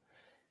bus.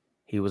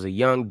 He was a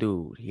young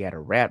dude. He had a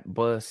wrapped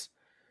bus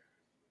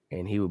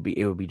and it would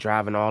be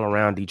driving all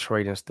around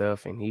Detroit and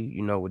stuff. And he,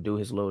 would do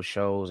his little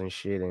shows and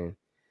shit. And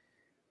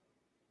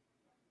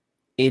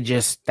it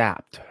just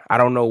stopped. I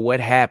don't know what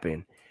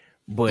happened,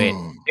 but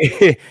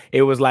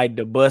it was like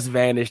the bus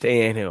vanished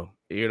and him,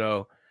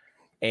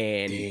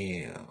 and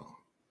damn.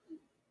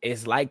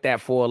 It's like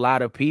that for a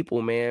lot of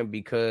people, man,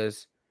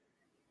 because,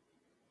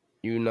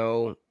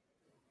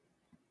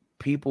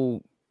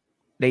 people,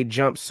 they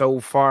jump so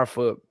far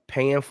for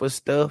paying for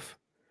stuff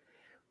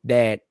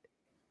that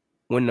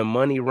when the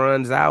money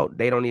runs out,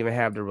 they don't even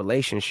have the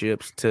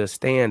relationships to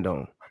stand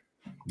on.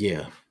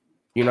 Yeah.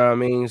 You know what I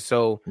mean?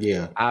 So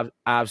yeah,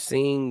 I've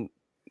seen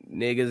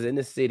niggas in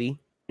the city,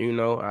 I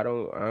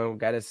don't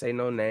gotta say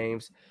no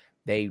names.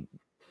 They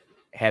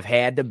have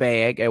had the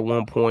bag at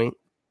one point,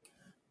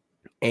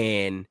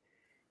 and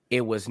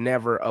it was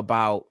never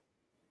about,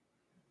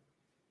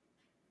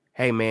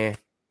 hey man,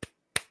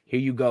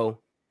 here you go.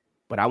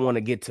 But I want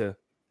to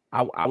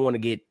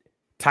get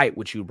tight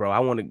with you, bro.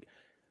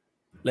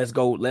 Let's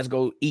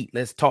go eat.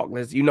 Let's talk.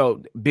 Let's,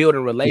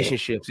 building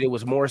relationships. Yeah. It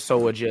was more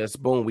so a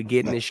just boom, we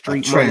getting this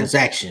street money.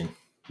 Transaction.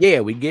 Yeah,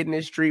 we getting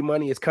this street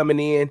money. It's coming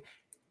in.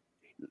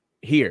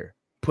 Here,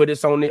 put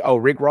us on the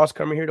Rick Ross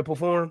coming here to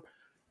perform.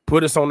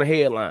 Put us on the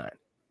headline.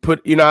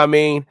 You know what I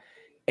mean?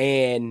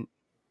 And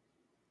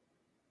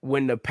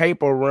when the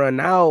paper run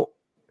out,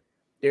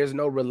 there's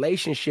no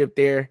relationship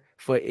there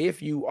for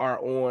if you are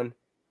on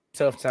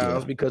tough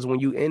times, because when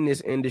you in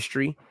this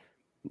industry,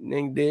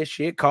 this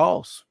shit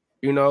costs,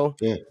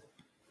 Yeah.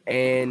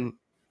 And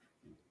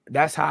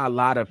that's how a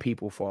lot of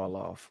people fall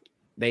off.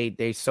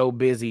 They so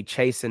busy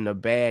chasing the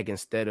bag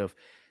instead of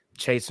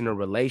chasing a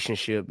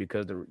relationship,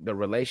 because the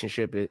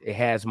relationship, it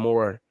has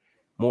more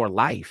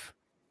life.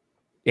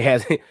 It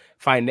has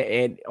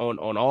and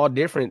on all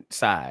different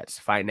sides,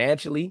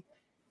 financially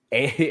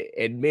and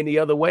in many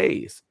other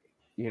ways.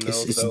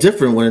 It's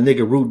different when a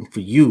nigga rooting for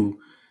you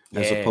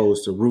as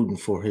opposed to rooting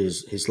for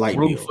his light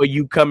rooting bill. for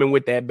you coming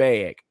with that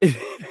bag.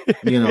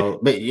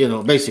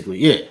 Basically,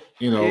 yeah.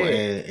 Yeah.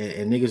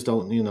 And niggas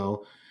don't,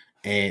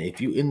 and if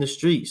you in the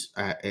streets,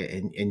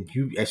 and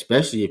you,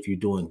 especially if you're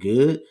doing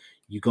good,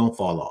 you gonna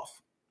fall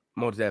off.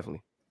 Most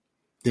definitely.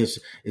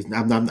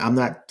 I'm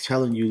not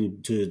telling you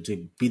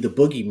to be the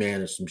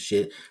boogeyman or some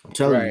shit. I'm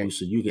telling you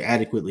so you can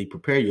adequately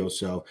prepare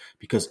yourself,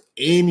 because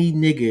any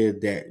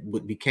nigga that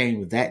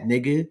became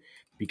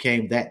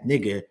that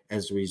nigga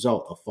as a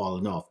result of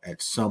falling off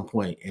at some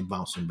point and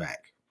bouncing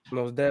back.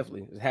 Most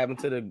definitely. It's happened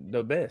to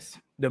the best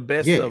of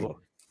them.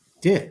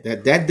 Yeah,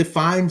 that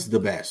defines the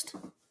best.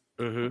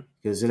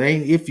 Because it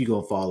ain't if you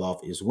gonna fall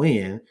off, it's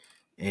when.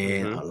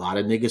 And a lot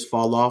of niggas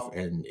fall off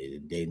and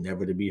they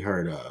never to be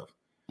heard of.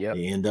 Yep.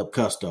 They end up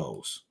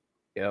custos.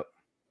 Yep.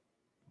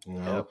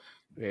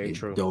 Very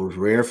true. Those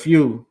rare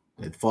few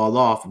that fall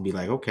off and be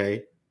like,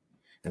 okay.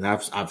 And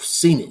I've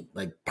seen it,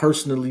 like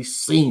personally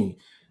seen.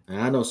 And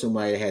I know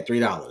somebody that had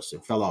 $3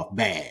 and fell off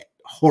bad,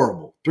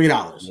 horrible,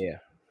 $3.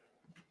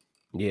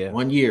 Yeah.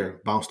 1 year,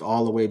 bounced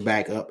all the way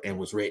back up and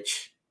was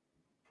rich.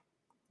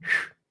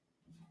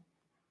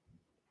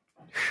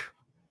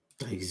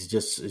 He's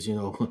just,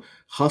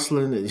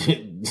 hustling.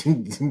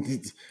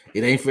 It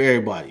ain't for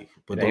everybody.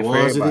 But the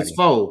ones that it's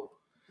for,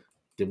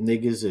 them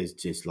niggas is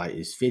just like,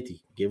 it's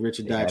 50. Get rich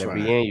or die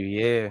trying. Be in you,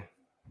 yeah.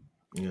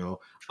 Yo,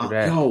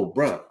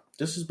 bro.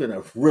 This has been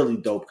a really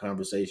dope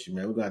conversation,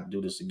 man. We're gonna have to do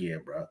this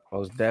again, bro.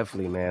 Most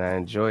definitely, man. I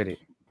enjoyed it.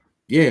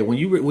 Yeah, when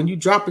you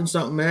dropping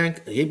something, man,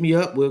 hit me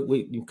up.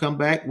 You come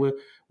back. We'll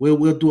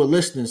do a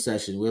listening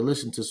session. We'll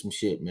listen to some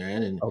shit,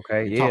 man, and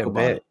talk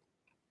about it.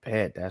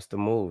 Bet. That's the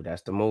move.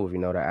 That's the move. You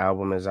know, the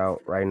album is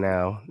out right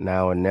now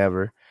and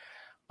never.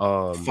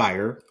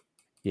 Fire.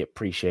 Yeah,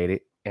 appreciate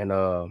it. And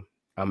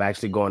I'm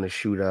actually going to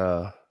shoot.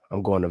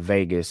 I'm going to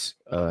Vegas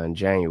in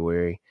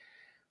January.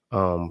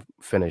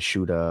 Finna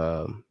shoot.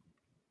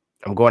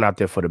 I'm going out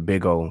there for the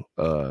Big O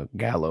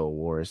Gala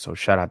Awards. So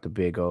shout out to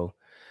Big O.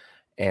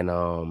 And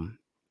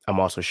I'm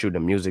also shooting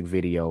a music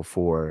video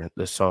for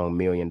the song $1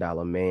 Million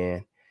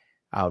Man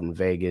out in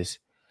Vegas.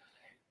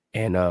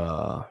 And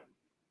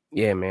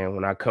yeah, man,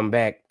 when I come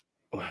back,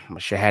 I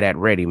should have that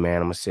ready, man.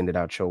 I'm gonna send it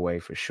out your way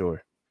for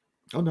sure.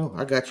 Oh no,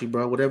 I got you,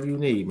 bro. Whatever you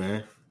need,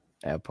 man.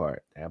 That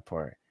part.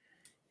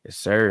 Yes,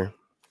 sir.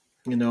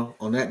 You know,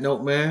 on that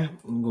note, man,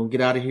 I'm gonna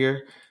get out of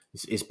here.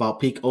 It's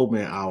about peak old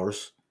man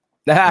hours.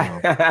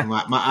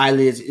 My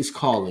eyelids is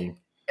calling.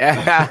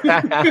 I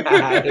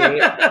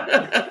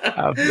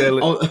feel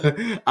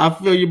it. I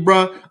feel you,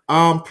 bro.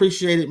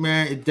 Appreciate it,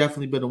 man. It's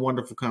definitely been a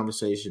wonderful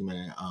conversation,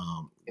 man.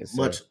 Yes,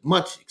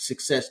 much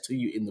success to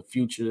you in the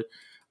future.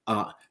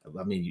 I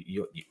mean,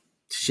 your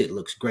shit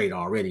looks great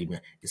already,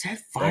 man. Is that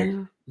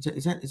fire?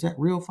 Is that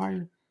real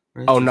fire?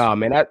 Oh no,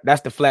 man.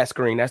 That's the flat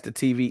screen. That's the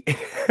TV.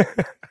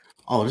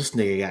 Oh, this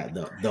nigga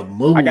got the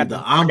mood, the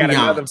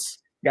ambiance.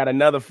 Got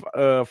another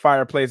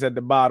fireplace at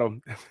the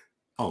bottom.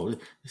 Oh,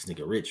 this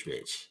nigga rich.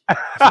 This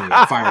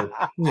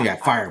nigga got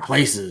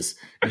fireplaces.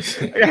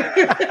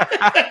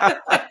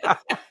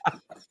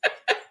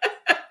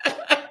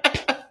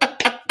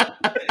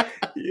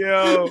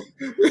 Yo.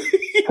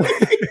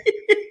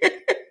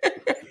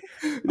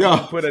 No,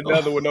 put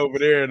another one over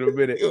there in a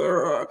minute.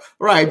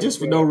 Right, just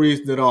for no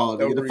reason at all.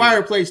 The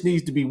fireplace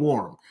needs to be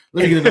warm.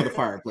 Let me get another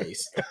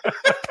fireplace.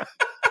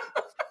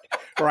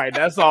 Right,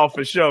 that's all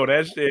for sure.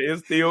 That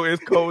shit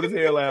it's cold as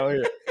hell out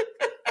here.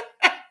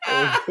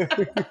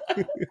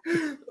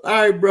 All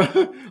right, bro.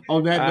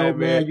 On that note,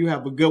 man, you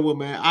have a good one,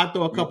 man. I'll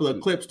throw a couple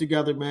of clips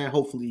together, man.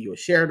 Hopefully you'll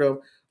share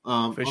them.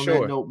 On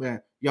that note,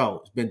 man, yo,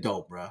 it's been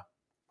dope, bro. All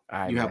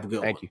right, you have a good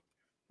one. Thank you.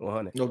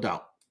 100. No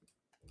doubt.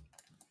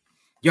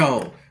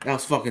 Yo, that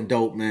was fucking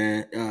dope,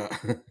 man.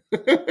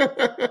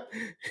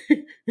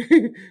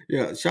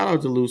 Yeah, shout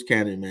out to Looze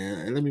Cannon,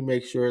 man. And let me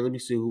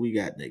see who we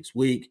got next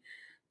week.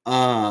 We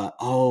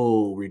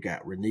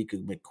got Renika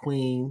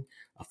McQueen,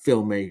 a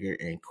filmmaker,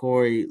 and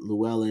Corey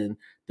Llewellyn,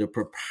 the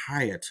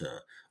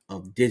proprietor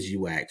of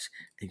DigiWax.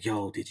 And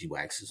yo,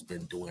 DigiWax has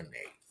been doing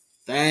a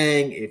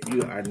thing. If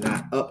you are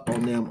not up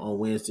on them on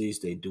Wednesdays,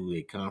 they do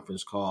their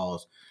conference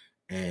calls,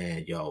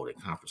 and yo, the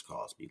conference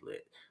calls be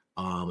lit.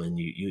 And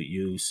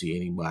you see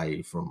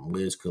anybody from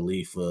Wiz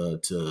Khalifa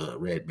to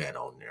Redman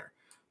on there.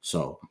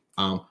 So,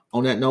 on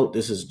that note,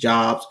 this is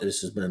Jobs.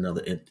 This has been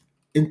another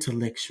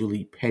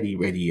Intellectually Petty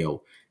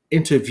Radio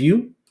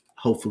interview.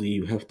 Hopefully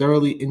you have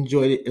thoroughly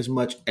enjoyed it as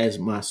much as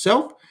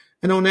myself.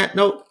 And on that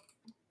note,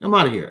 I'm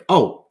out of here.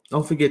 Oh,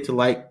 don't forget to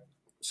like,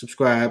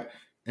 subscribe,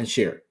 and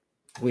share.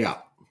 We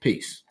out.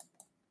 Peace.